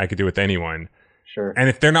meeting I could do with anyone. Sure. And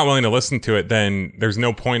if they're not willing to listen to it, then there's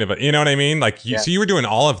no point of it. You know what I mean? Like, so you were doing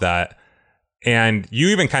all of that, and you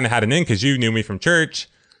even kind of had an in because you knew me from church,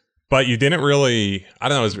 but you didn't really, I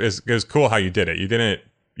don't know, it was cool how you did it. You did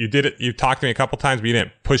it. You talked to me a couple times, but you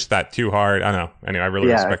didn't push that too hard. I don't know. Anyway, I really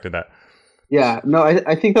respected that. Yeah, no,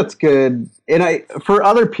 I think that's good. And for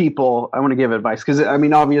other people, I want to give advice because, I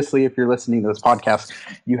mean, obviously, if you're listening to this podcast,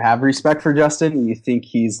 you have respect for Justin and you think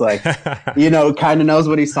he's like, kind of knows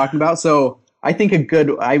what he's talking about. So I think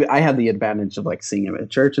I had the advantage of like seeing him at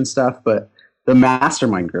church and stuff, but the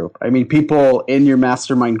mastermind group, I mean, people in your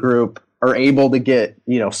mastermind group are able to get,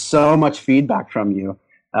 so much feedback from you.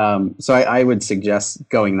 So I would suggest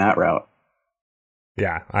going that route.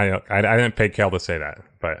 Yeah, I didn't pay Kel to say that,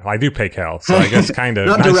 but I do pay Kel, so I guess kind of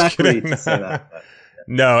not directly to say that. But,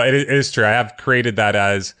 no, it is true. I have created that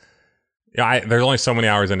as there's only so many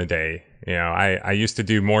hours in a day. I used to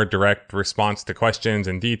do more direct response to questions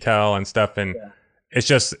and detail and stuff, and it's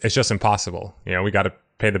just impossible. We got to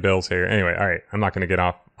pay the bills here. Anyway, all right, I'm not going to get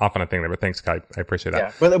off on a thing there, but thanks, Kai. I appreciate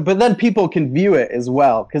that. Yeah, but then people can view it as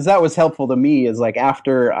well, because that was helpful to me. Is like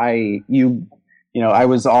after I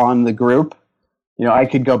was on the group. I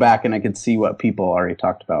could go back and I could see what people already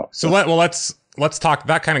talked about. So let's talk.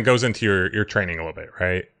 That kind of goes into your training a little bit,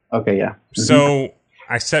 right? Okay, yeah. So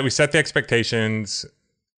we set the expectations.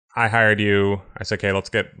 I hired you. I said, okay, let's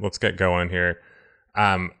get going here.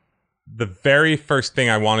 The very first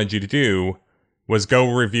thing I wanted you to do was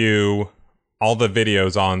go review all the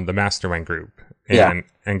videos on the mastermind group and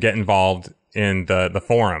get involved in the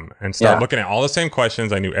forum and start looking at all the same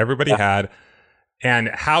questions I knew everybody had. And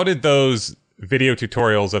how did those video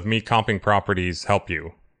tutorials of me comping properties help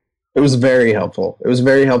you? It was very helpful. It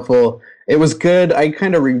was good. I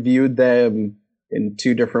kind of reviewed them in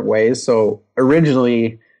two different ways. So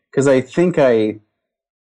originally, because I think I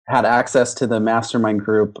had access to the mastermind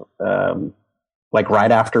group like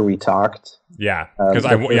right after we talked. Yeah, because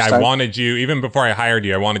I wanted you, even before I hired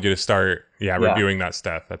you, I wanted you to start reviewing that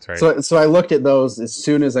stuff. That's right. So I looked at those as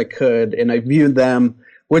soon as I could, and I viewed them,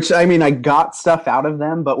 which, I mean, I got stuff out of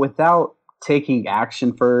them, but without taking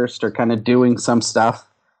action first or kind of doing some stuff,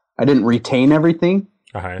 I didn't retain everything.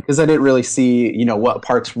 because I didn't really see, what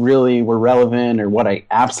parts really were relevant or what I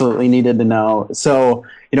absolutely needed to know. So,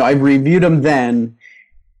 I reviewed them then.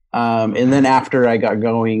 And then after I got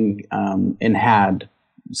going and had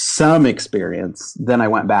some experience, then I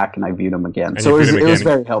went back and I viewed them again. So it was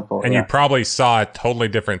very helpful. And you probably saw totally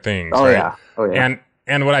different things. Oh, right? Yeah. Oh, yeah.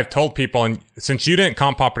 And what I've told people, and since you didn't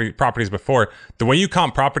comp properties before, the way you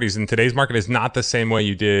comp properties in today's market is not the same way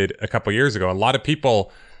you did a couple years ago. A lot of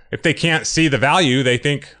people, if they can't see the value, they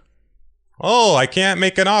think, oh, I can't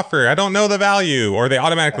make an offer. I don't know the value. Or they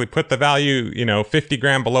automatically put the value, 50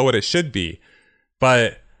 grand below what it should be.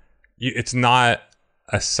 But it's not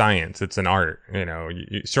a science. It's an art.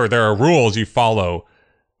 Sure, there are rules you follow,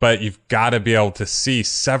 but you've got to be able to see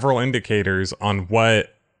several indicators on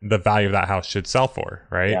what the value of that house should sell for,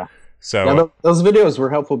 right? Yeah. So those videos were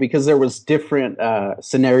helpful because there was different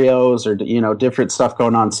scenarios or different stuff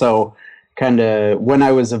going on. So kind of when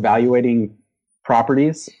I was evaluating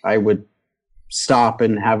properties, I would stop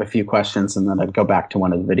and have a few questions, and then I'd go back to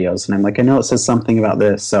one of the videos, and I'm like, I know it says something about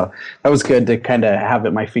this. So that was good to kind of have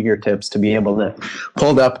at my fingertips to be able to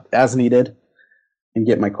pull it up as needed and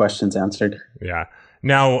get my questions answered. Yeah.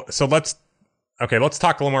 Now, so let's talk a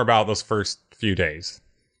little more about those first few days.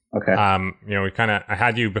 Okay. I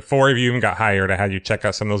had you before you even got hired. I had you check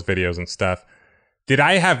out some of those videos and stuff. Did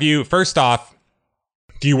I have you, first off,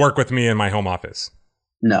 do you work with me in my home office?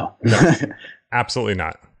 No. Absolutely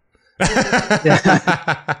not.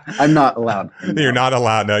 I'm not allowed. No. You're not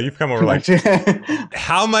allowed. No, you've come over like,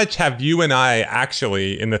 how much have you and I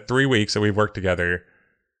actually, in the 3 weeks that we've worked together,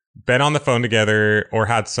 been on the phone together or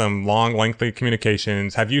had some long, lengthy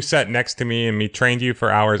communications? Have you sat next to me and me trained you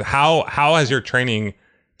for hours? How has your training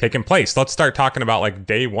taken place? Let's start talking about like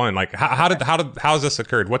day one. Like how has this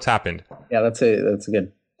occurred? What's happened? Yeah, that's a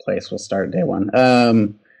good place. We'll start day one.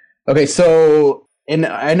 Okay, so, and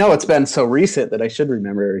I know it's been so recent that I should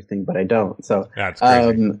remember everything, but I don't. So that's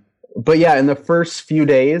crazy. But yeah, in the first few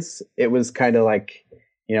days, it was kind of like,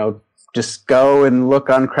 just go and look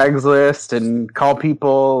on Craigslist and call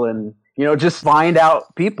people and, just find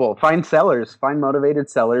sellers, find motivated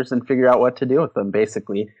sellers and figure out what to do with them,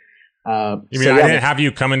 basically. I didn't have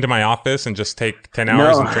you come into my office and just take 10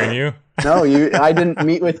 hours and train you? No, I didn't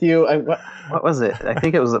meet with you. What was it? I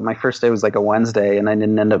think it was my first day was like a Wednesday, and I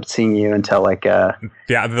didn't end up seeing you until like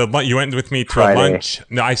you went with me to Friday. A lunch.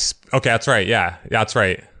 No, okay, that's right. Yeah, that's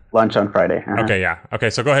right. Lunch on Friday. Uh-huh. Okay, yeah. Okay,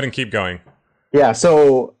 so go ahead and keep going. Yeah,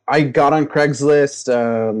 so I got on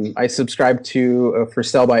Craigslist. I subscribed to a for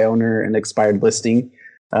sale by owner and expired listing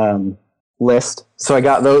list. So I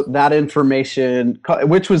got that information,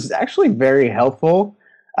 which was actually very helpful.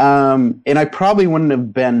 And I probably wouldn't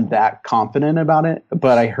have been that confident about it,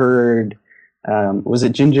 but I heard, was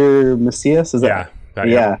it Ginger Macias? Yeah.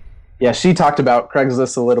 She talked about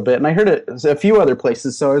Craigslist a little bit, and I heard it a few other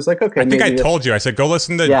places. So I was like, okay. I think I told you. I said, go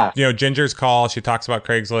listen to Ginger's call. She talks about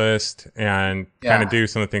Craigslist and kind of do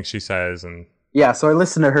some of the things she says. And yeah, so I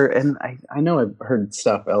listened to her, and I know I've heard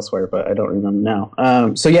stuff elsewhere, but I don't remember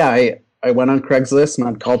now. So yeah, I went on Craigslist and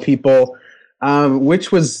I'd call people,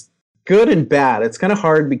 which was good and bad. It's kind of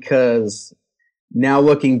hard because now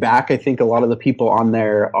looking back, I think a lot of the people on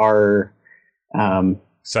there are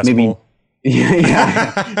maybe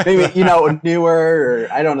newer, or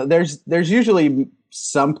I don't know. There's usually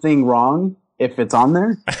something wrong if it's on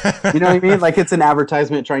there. You know what I mean? Like it's an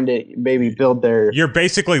advertisement trying to maybe build their... You're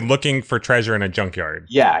basically looking for treasure in a junkyard.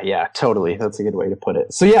 Yeah, totally. That's a good way to put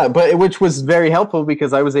it. So yeah, which was very helpful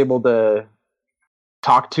because I was able to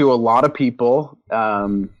talk to a lot of people,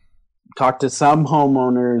 talk to some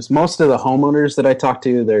homeowners. Most of the homeowners that I talked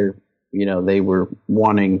to, they were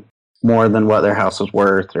wanting more than what their house was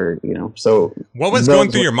worth, or so what was going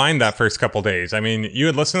through your mind that first couple of days? I mean, you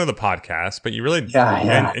had listened to the podcast, but you really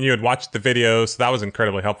and you had watched the videos, so that was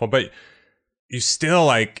incredibly helpful, but you still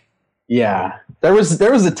there was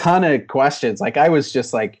a ton of questions. Like I was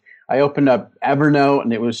just like, I opened up Evernote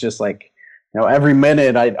and it was just like, every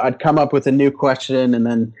minute I'd come up with a new question, and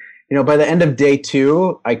then by the end of day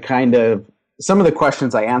 2, some of the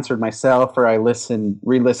questions I answered myself, or I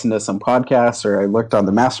re-listened to some podcasts, or I looked on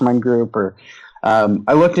the mastermind group, or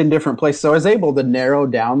I looked in different places. So I was able to narrow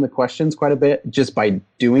down the questions quite a bit just by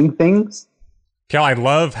doing things. Kel, I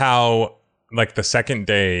love how like the second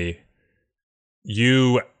day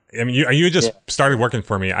you just started working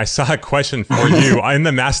for me. I saw a question for you in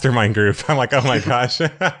the mastermind group. I'm like, oh my gosh.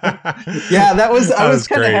 Yeah, I was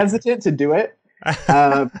kind of hesitant to do it.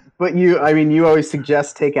 But you always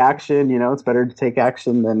suggest take action. It's better to take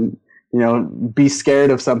action than, be scared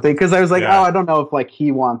of something. Cause I was like, I don't know if like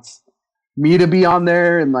he wants me to be on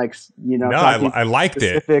there and like, No, I liked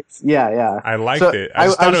specifics. It. Yeah. I liked it. I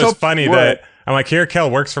just thought it was funny that I'm like, here,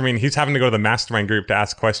 Kel works for me, and he's having to go to the mastermind group to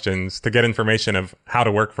ask questions to get information of how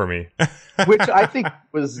to work for me. Which I think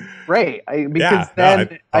was great, because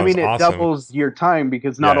it awesome. Doubles your time,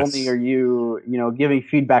 because not only are you, giving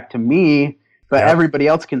feedback to me, but everybody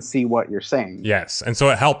else can see what you're saying. Yes, and so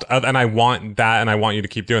it helped, and I want that, and I want you to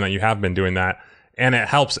keep doing that. You have been doing that, and it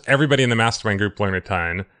helps everybody in the mastermind group learn a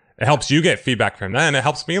ton. It helps you get feedback from them, and it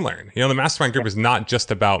helps me learn. The mastermind group is not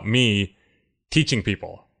just about me teaching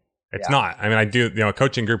people. It's not. I mean, I do, a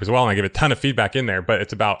coaching group as well, and I give a ton of feedback in there, but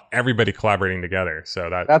it's about everybody collaborating together. So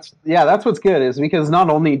that's what's good, is because not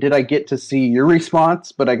only did I get to see your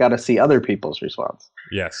response, but I got to see other people's response.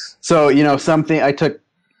 Yes. So, something I took,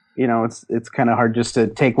 it's kind of hard just to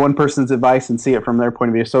take one person's advice and see it from their point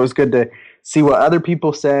of view. So it was good to see what other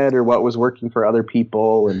people said or what was working for other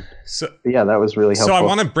people. And that was really helpful. So I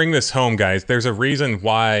want to bring this home, guys. There's a reason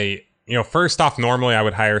why, first off, normally I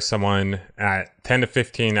would hire someone at 10 to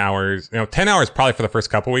 15 hours, 10 hours probably for the first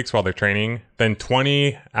couple weeks while they're training, then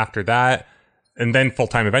 20 after that, and then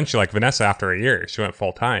full-time eventually, like Vanessa after a year, she went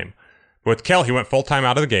full-time. But with Kel, he went full-time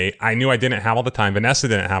out of the gate. I knew I didn't have all the time. Vanessa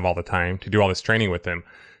didn't have all the time to do all this training with him.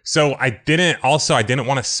 So I didn't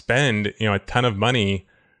want to spend, a ton of money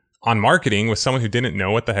on marketing with someone who didn't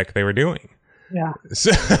know what the heck they were doing. Yeah.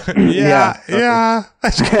 So,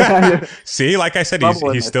 See, like I said,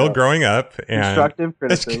 he's still growing up. And constructive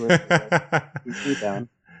criticism.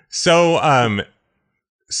 So I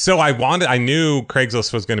knew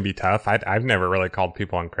Craigslist was going to be tough. I've never really called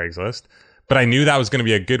people on Craigslist, but I knew that was going to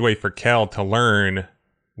be a good way for Kel to learn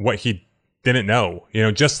what he didn't know.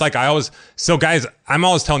 Just like so guys, I'm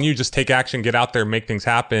always telling you, just take action, get out there, make things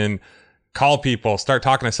happen, call people, start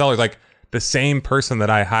talking to sellers. Like, the same person that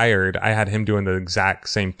I hired, I had him doing the exact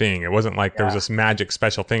same thing. It wasn't like there was this magic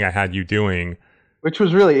special thing I had you doing. Which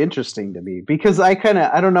was really interesting to me, because I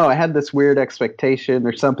don't know, I had this weird expectation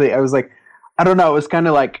or something. I was like, I don't know, it was kind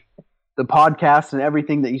of like the podcast and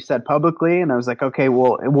everything that you said publicly. And I was like, okay,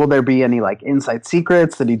 well, will there be any like inside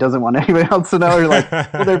secrets that he doesn't want anybody else to know? Or like,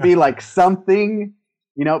 will there be like something,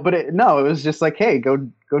 but it was just like, hey, go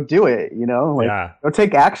do it, go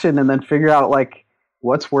take action and then figure out like,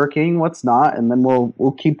 what's working, what's not, and then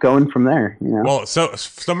we'll keep going from there. Well, so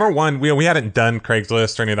number one, we hadn't done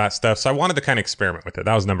Craigslist or any of that stuff, so I wanted to kind of experiment with it.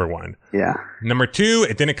 That was number one. Yeah. Number two,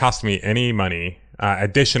 it didn't cost me any money,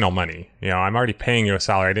 additional money. I'm already paying you a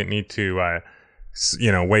salary. I didn't need to,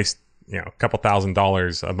 waste a couple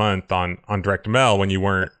 $1,000s a month on direct mail when you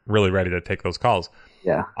weren't really ready to take those calls.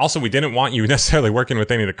 Yeah. Also, we didn't want you necessarily working with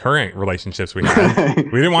any of the current relationships we had.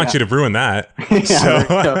 We didn't want you to ruin that.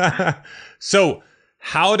 So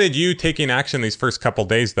how did you taking action these first couple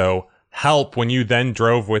days, though, help when you then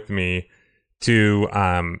drove with me to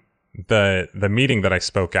the meeting that I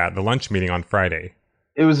spoke at, the lunch meeting on Friday?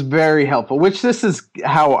 It was very helpful, which this is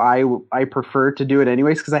how I prefer to do it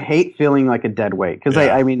anyways, because I hate feeling like a dead weight. Because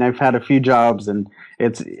I mean, I've had a few jobs, and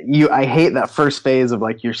I hate that first phase of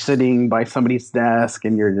like you're sitting by somebody's desk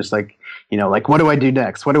and you're just like, like, what do I do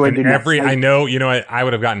next? What do I do next? I know, I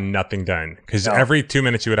would have gotten nothing done, because every 2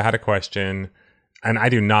 minutes you would have had a question. And I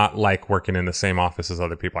do not like working in the same office as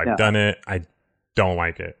other people. I've done it. I don't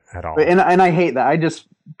like it at all. And I hate that.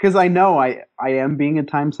 Because I know I am being a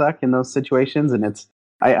time suck in those situations, and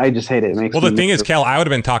I just hate it. It makes the thing is, Kel, I would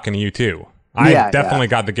have been talking to you too. I definitely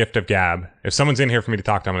got the gift of gab. If someone's in here for me to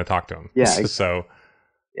talk to, I'm going to talk to them. Yeah. So.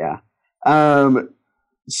 Yeah.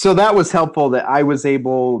 So that was helpful that I was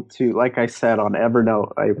able to, like I said, on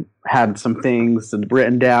Evernote, I had some things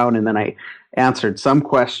written down, and then I answered some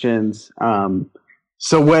questions.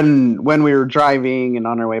 So when we were driving and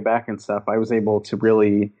on our way back and stuff, I was able to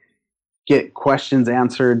really get questions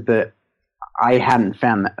answered that I hadn't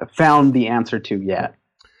found the answer to yet.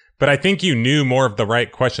 But I think you knew more of the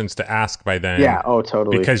right questions to ask by then. Yeah,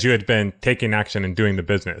 totally. Because you had been taking action and doing the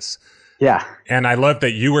business. Yeah. And I love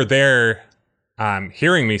that you were there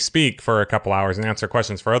hearing me speak for a couple hours and answer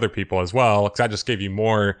questions for other people as well, because that just gave you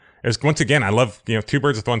more. It was, once again, I love, two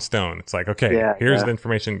birds with one stone. It's like, okay, here's the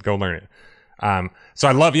information, go learn it. So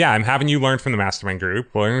I love, I'm having you learn from the mastermind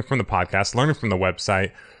group, learning from the podcast, learning from the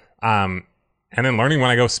website, and then learning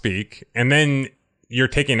when I go speak. And then you're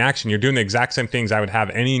taking action. You're doing the exact same things I would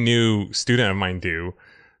have any new student of mine do.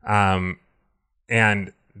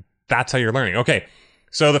 And that's how you're learning. Okay.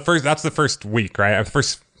 So that's the first week, right? The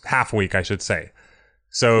first half week, I should say.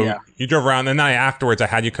 So you drove around, and then afterwards I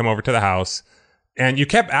had you come over to the house, and you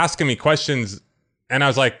kept asking me questions. And I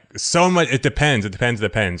was like, so much, it depends,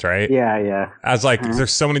 right? Yeah. I was like,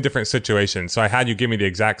 there's so many different situations. So I had you give me the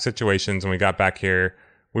exact situations when we got back here.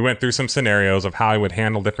 We went through some scenarios of how I would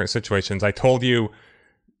handle different situations. I told you,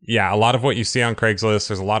 yeah, a lot of what you see on Craigslist,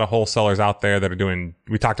 there's a lot of wholesalers out there that are doing,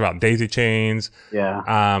 we talked about daisy chains. Yeah.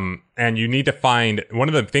 And you need to find, one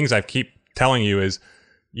of the things I keep telling you is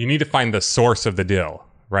you need to find the source of the deal,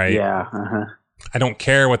 right? Yeah. Uh-huh. I don't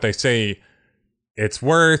care what they say it's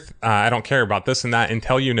worth. I don't care about this and that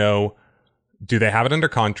until you know, do they have it under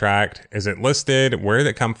contract? Is it listed? Where did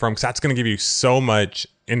it come from? Because that's going to give you so much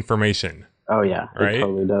information. Oh, yeah. Right? It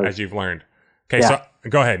totally does. As you've learned. Okay, Yeah. so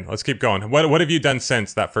go ahead. Let's keep going. What have you done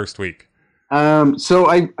since that first week? So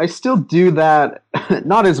I still do that,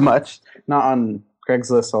 not as much, not on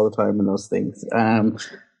Craigslist all the time and those things.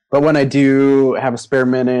 But when I do have a spare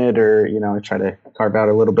minute or, I try to carve out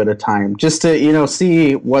a little bit of time just to,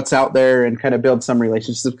 see what's out there and kind of build some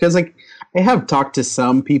relationships, because I have talked to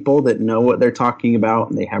some people that know what they're talking about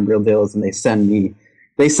and they have real deals and they send me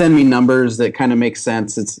numbers that kind of make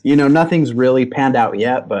sense. It's, nothing's really panned out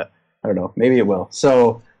yet, but I don't know, maybe it will.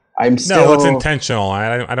 So I'm still... No, it's intentional.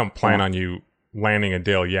 I don't plan on you landing a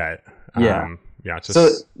deal yet. Yeah. Yeah. It's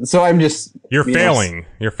just, so I'm just... You're failing.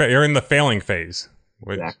 You're in the failing phase.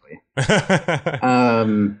 Exactly.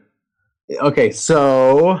 Okay,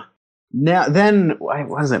 so now then,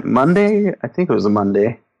 was it Monday? I think it was a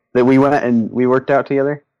Monday that we went and we worked out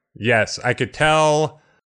together. Yes, I could tell.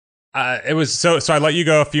 It was so I let you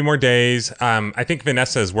go a few more days. I think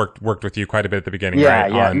Vanessa has worked with you quite a bit at the beginning. Yeah,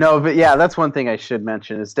 right? yeah. No, but yeah, that's one thing I should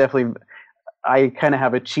mention. It's definitely, I kind of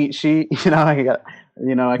have a cheat sheet.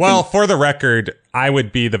 Well, for the record, I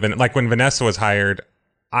would be like when Vanessa was hired,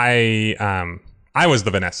 I was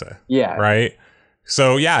the Vanessa. Yeah. Right.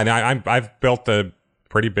 So yeah, and I've built a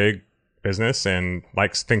pretty big business and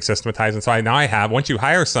like things systematized, and so I have. Once you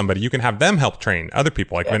hire somebody, you can have them help train other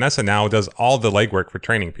people. Like Vanessa now does all the legwork for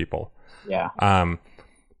training people. Yeah.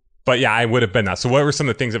 But yeah, I would have been that. So what were some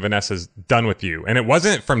of the things that Vanessa's done with you? And it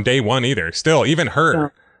wasn't from day one either. Still, even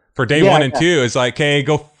her for day 1 and 2 is like, hey,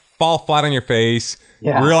 go fall flat on your face.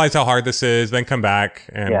 Yeah. Realize how hard this is, then come back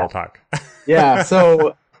and we'll talk. Yeah.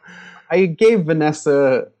 So I gave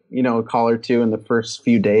Vanessa, a call or two in the first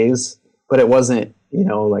few days, but it wasn't,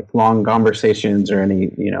 like long conversations or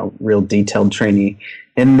any, real detailed training.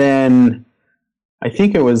 And then I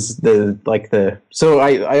think it was so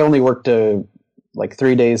I only worked like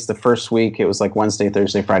 3 days the first week. It was like Wednesday,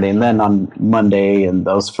 Thursday, Friday. And then on Monday and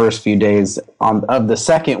those first few days of the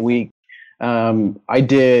second week, I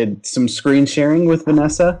did some screen sharing with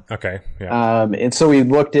Vanessa. Okay. Yeah. And so we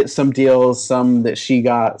looked at some deals, some that she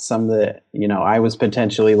got, some that, I was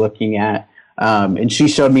potentially looking at. And she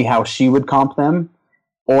showed me how she would comp them,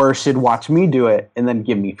 or she'd watch me do it and then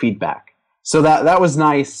give me feedback. So that was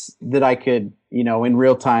nice that I could, in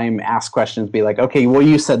real time ask questions, be like, okay, well,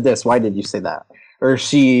 you said this. Why did you say that? Or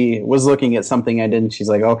she was looking at something I didn't. She's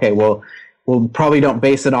like, okay, well, we'll probably don't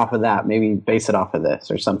base it off of that. Maybe base it off of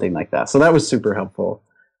this or something like that. So that was super helpful.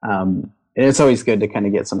 And it's always good to kind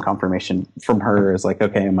of get some confirmation from her. It's like,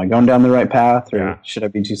 okay, am I going down the right path, or should I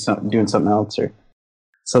be doing something else? Or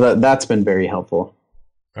so that's been very helpful.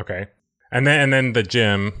 Okay. And then the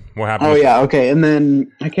gym, what happened? Oh yeah, okay. And then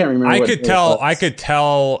I can't remember. I could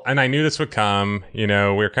tell, and I knew this would come. We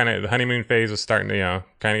were kind of, the honeymoon phase was starting to,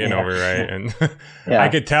 kind of getting over, right? And I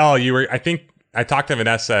could tell you were. I think I talked to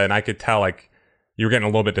Vanessa, and I could tell like you were getting a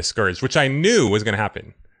little bit discouraged, which I knew was going to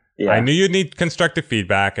happen. Yeah. I knew you'd need constructive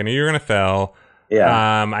feedback. I knew you were going to fail. Yeah.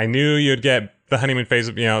 I knew you'd get the honeymoon phase,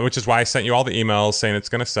 which is why I sent you all the emails saying it's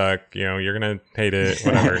going to suck. You're going to hate it,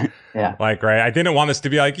 whatever. Yeah. Like, right. I didn't want this to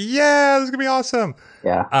be like, yeah, this is going to be awesome.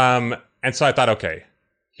 Yeah. And so I thought, okay,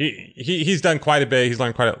 he's done quite a bit. He's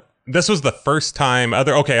learned this was the first time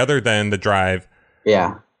other than the drive.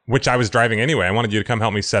 Yeah. Which I was driving anyway. I wanted you to come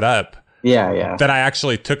help me set up. Yeah. Yeah. That I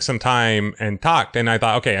actually took some time and talked, and I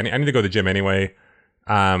thought, okay, I need to go to the gym anyway.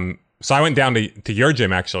 So I went down to your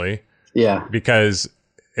gym actually. Yeah. Because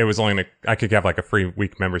it was only I could have like a free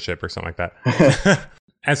week membership or something like that.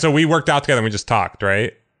 And so we worked out together and we just talked,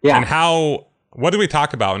 right? Yeah. And what did we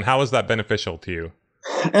talk about, and how was that beneficial to you?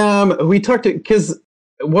 We talked because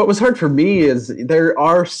what was hard for me is there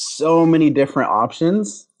are so many different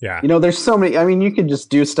options. Yeah. There's so many. I mean, you could just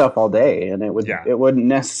do stuff all day and it wouldn't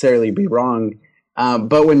necessarily be wrong.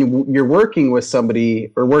 But when you're working with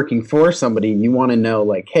somebody or working for somebody, you want to know,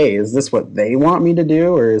 like, hey, is this what they want me to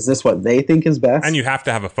do, or is this what they think is best? And you have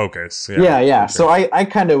to have a focus. Yeah. Sure. So I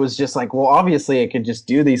kind of was just like, well, obviously I could just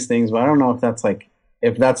do these things, but I don't know if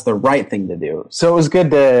that's the right thing to do. So it was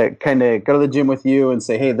good to kind of go to the gym with you and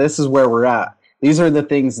say, hey, this is where we're at. These are the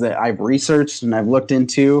things that I've researched and I've looked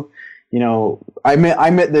into. I'm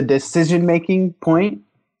at the decision-making point.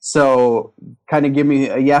 So kind of give me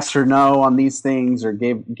a yes or no on these things, or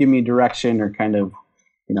give me direction, or kind of,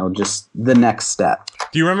 just the next step.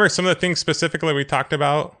 Do you remember some of the things specifically we talked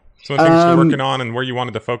about? Some of the things you're working on and where you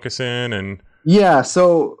wanted to focus in? And yeah,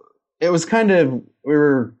 so it was kind of, we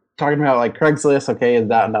were talking about like Craigslist. Okay, is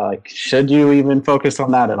that like, should you even focus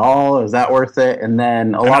on that at all? Is that worth it? And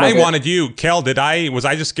then I wanted you, Kel. Was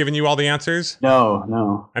I just giving you all the answers?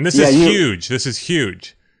 No. And this is huge. This is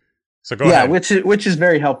huge. So go ahead. Yeah, which is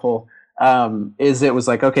very helpful. It was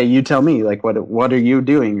like, okay, you tell me, like, what are you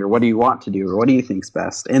doing, or what do you want to do, or what do you think's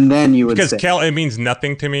best? And then you would say, Kel, it means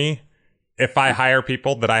nothing to me if I hire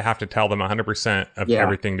people that I have to tell them 100% of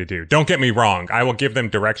everything to do. Don't get me wrong. I will give them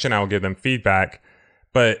direction. I will give them feedback.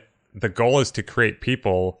 But the goal is to create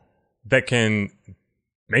people that can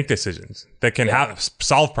make decisions, that can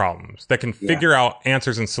solve problems, that can figure out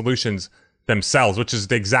answers and solutions themselves, which is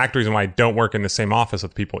the exact reason why I don't work in the same office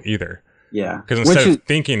with people either. Yeah. Because instead of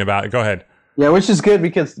thinking about it, go ahead. Yeah, which is good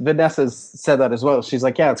because Vanessa's said that as well. She's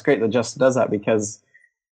like, yeah, it's great that Justin does that because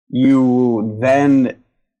it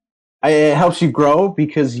helps you grow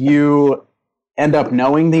because you end up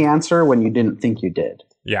knowing the answer when you didn't think you did.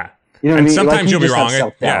 Yeah. You know what I and mean? sometimes like, you'll be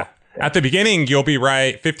wrong. Yeah. At the beginning, you'll be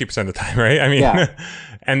right 50% of the time, right? I mean,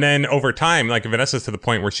 and then over time, like Vanessa's to the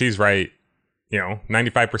point where she's right,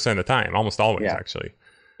 95% of the time, almost always, actually.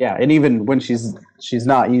 Yeah, and even when she's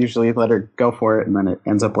not, you usually let her go for it, and then it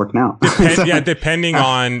ends up working out. Depending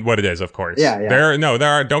on what it is, of course. Yeah. There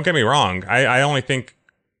are. Don't get me wrong. I only think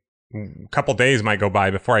a couple days might go by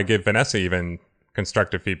before I give Vanessa even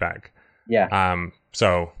constructive feedback. Yeah.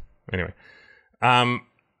 So anyway.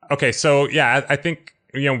 Okay. So yeah, I think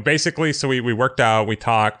basically. So we worked out. We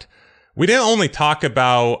talked. We didn't only talk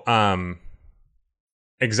about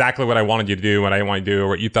exactly what I wanted you to do, what I didn't want to do, or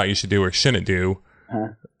what you thought you should do or shouldn't do.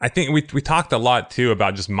 I think we talked a lot too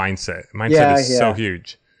about just mindset. Mindset is so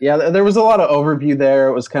huge. Yeah, there was a lot of overview there.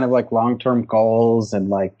 It was kind of like long-term goals and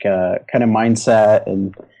like kind of mindset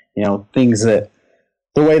and things that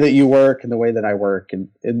the way that you work and the way that I work, and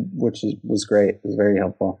was great. It was very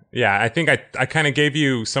helpful. Yeah, I think I kind of gave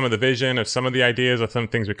you some of the vision of some of the ideas of some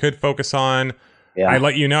things we could focus on. Yeah. I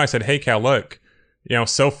let you know. I said, hey, Cal, look.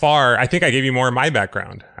 So far, I think I gave you more of my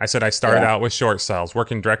background. I said I started out with short sales,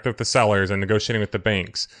 working directly with the sellers and negotiating with the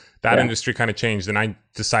banks. That industry kind of changed, and I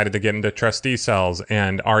decided to get into trustee sales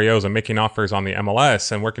and REOs and making offers on the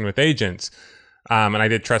MLS and working with agents. And I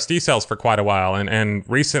did trustee sales for quite a while. And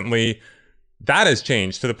recently, that has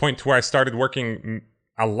changed to the point to where I started working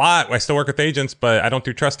a lot. I still work with agents, but I don't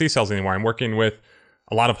do trustee sales anymore. I'm working with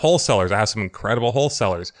a lot of wholesalers. I have some incredible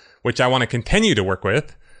wholesalers, which I want to continue to work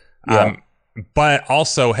with. But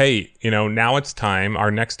also, hey, now it's time.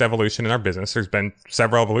 Our next evolution in our business, there's been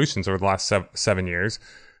several evolutions over the last 7 years.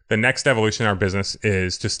 The next evolution in our business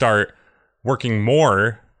is to start working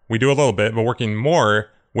more. We do a little bit, but working more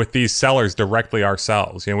with these sellers directly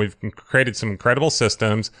ourselves. We've created some incredible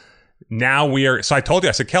systems. Now so I told you,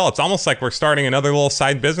 I said, Kel, it's almost like we're starting another little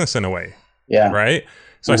side business in a way. Yeah. Right?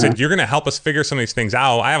 So I said, you're going to help us figure some of these things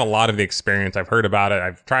out. I have a lot of the experience. I've heard about it.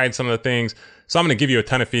 I've tried some of the things. So I'm going to give you a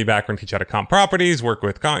ton of feedback. We're going to teach you how to comp properties, work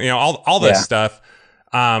with, all this stuff.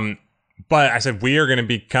 But I said, we are going to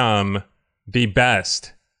become the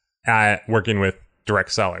best at working with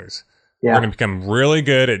direct sellers. Yeah. We're going to become really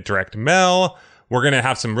good at direct mail. We're going to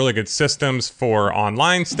have some really good systems for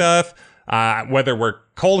online stuff, whether we're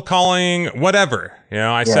cold calling, whatever.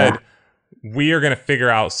 I said, we are going to figure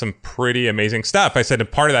out some pretty amazing stuff. I said, and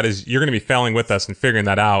part of that is you're going to be failing with us and figuring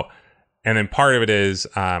that out. And then part of it is,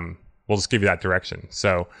 we'll just give you that direction.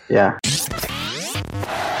 So,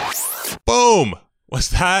 boom. Was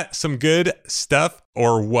that some good stuff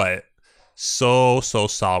or what? So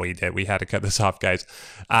sorry that we had to cut this off, guys.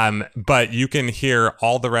 But you can hear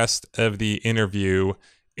all the rest of the interview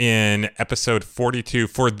in episode 42.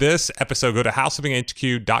 For this episode, go to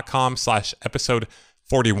houseflippinghq.com/episode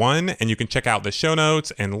 41, and you can check out the show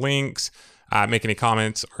notes and links, make any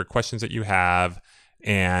comments or questions that you have,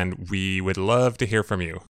 and we would love to hear from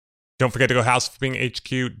you. Don't forget to go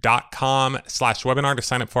houseflippinghq.com/webinar to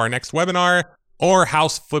sign up for our next webinar, or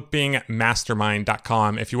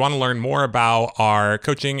houseflippingmastermind.com if you want to learn more about our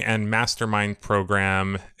coaching and mastermind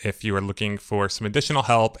program, if you are looking for some additional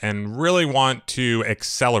help and really want to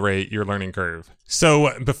accelerate your learning curve.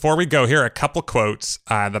 So before we go, here are a couple quotes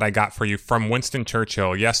that I got for you from Winston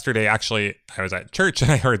Churchill. Yesterday, actually, I was at church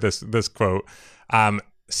and I heard this quote.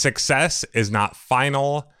 Success is not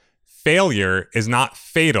final. Failure is not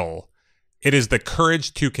fatal. It is the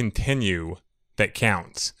courage to continue that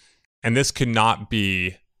counts. And this could not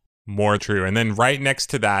be more true. And then right next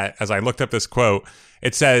to that, as I looked up this quote,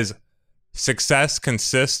 it says, success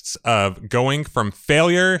consists of going from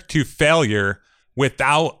failure to failure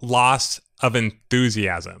without loss of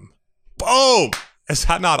enthusiasm. Boom! Is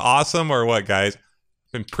that not awesome or what, guys?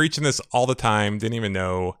 Been preaching this all the time. Didn't even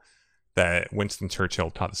know that Winston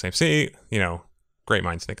Churchill taught the same. See, great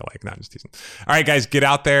minds think alike. Not just teasing. All right, guys, get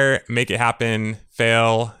out there, make it happen,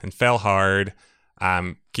 fail and fail hard.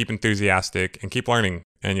 Keep enthusiastic and keep learning,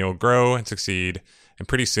 and you'll grow and succeed. And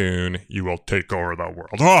pretty soon you will take over the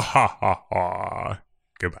world. Ha ha ha ha.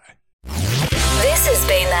 Goodbye. This has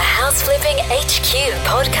been the House Flipping HQ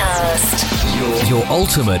podcast. Your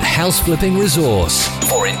ultimate house flipping resource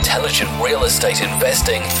for intelligent real estate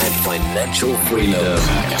investing and financial freedom.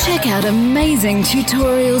 Check out amazing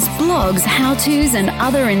tutorials, blogs, how-tos, and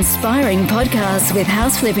other inspiring podcasts with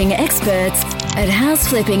house flipping experts at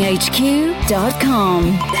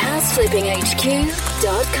houseflippinghq.com.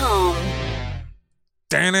 houseflippinghq.com.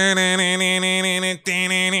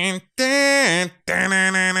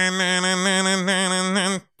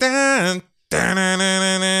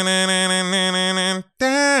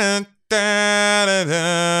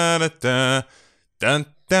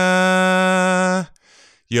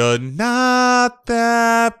 You're not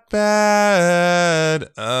that bad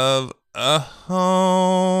of a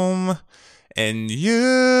home, and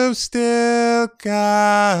you've still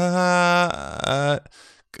got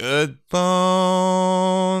good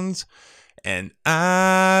bones, and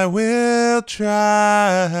I will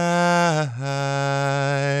try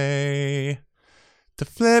to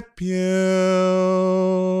flip you.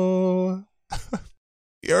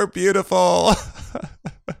 You're beautiful.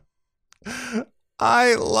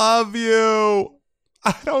 I love you.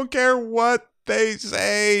 I don't care what they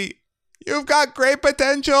say. You've got great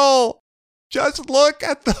potential. Just look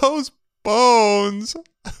at those bones.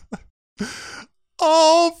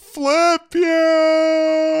 I'll flip you.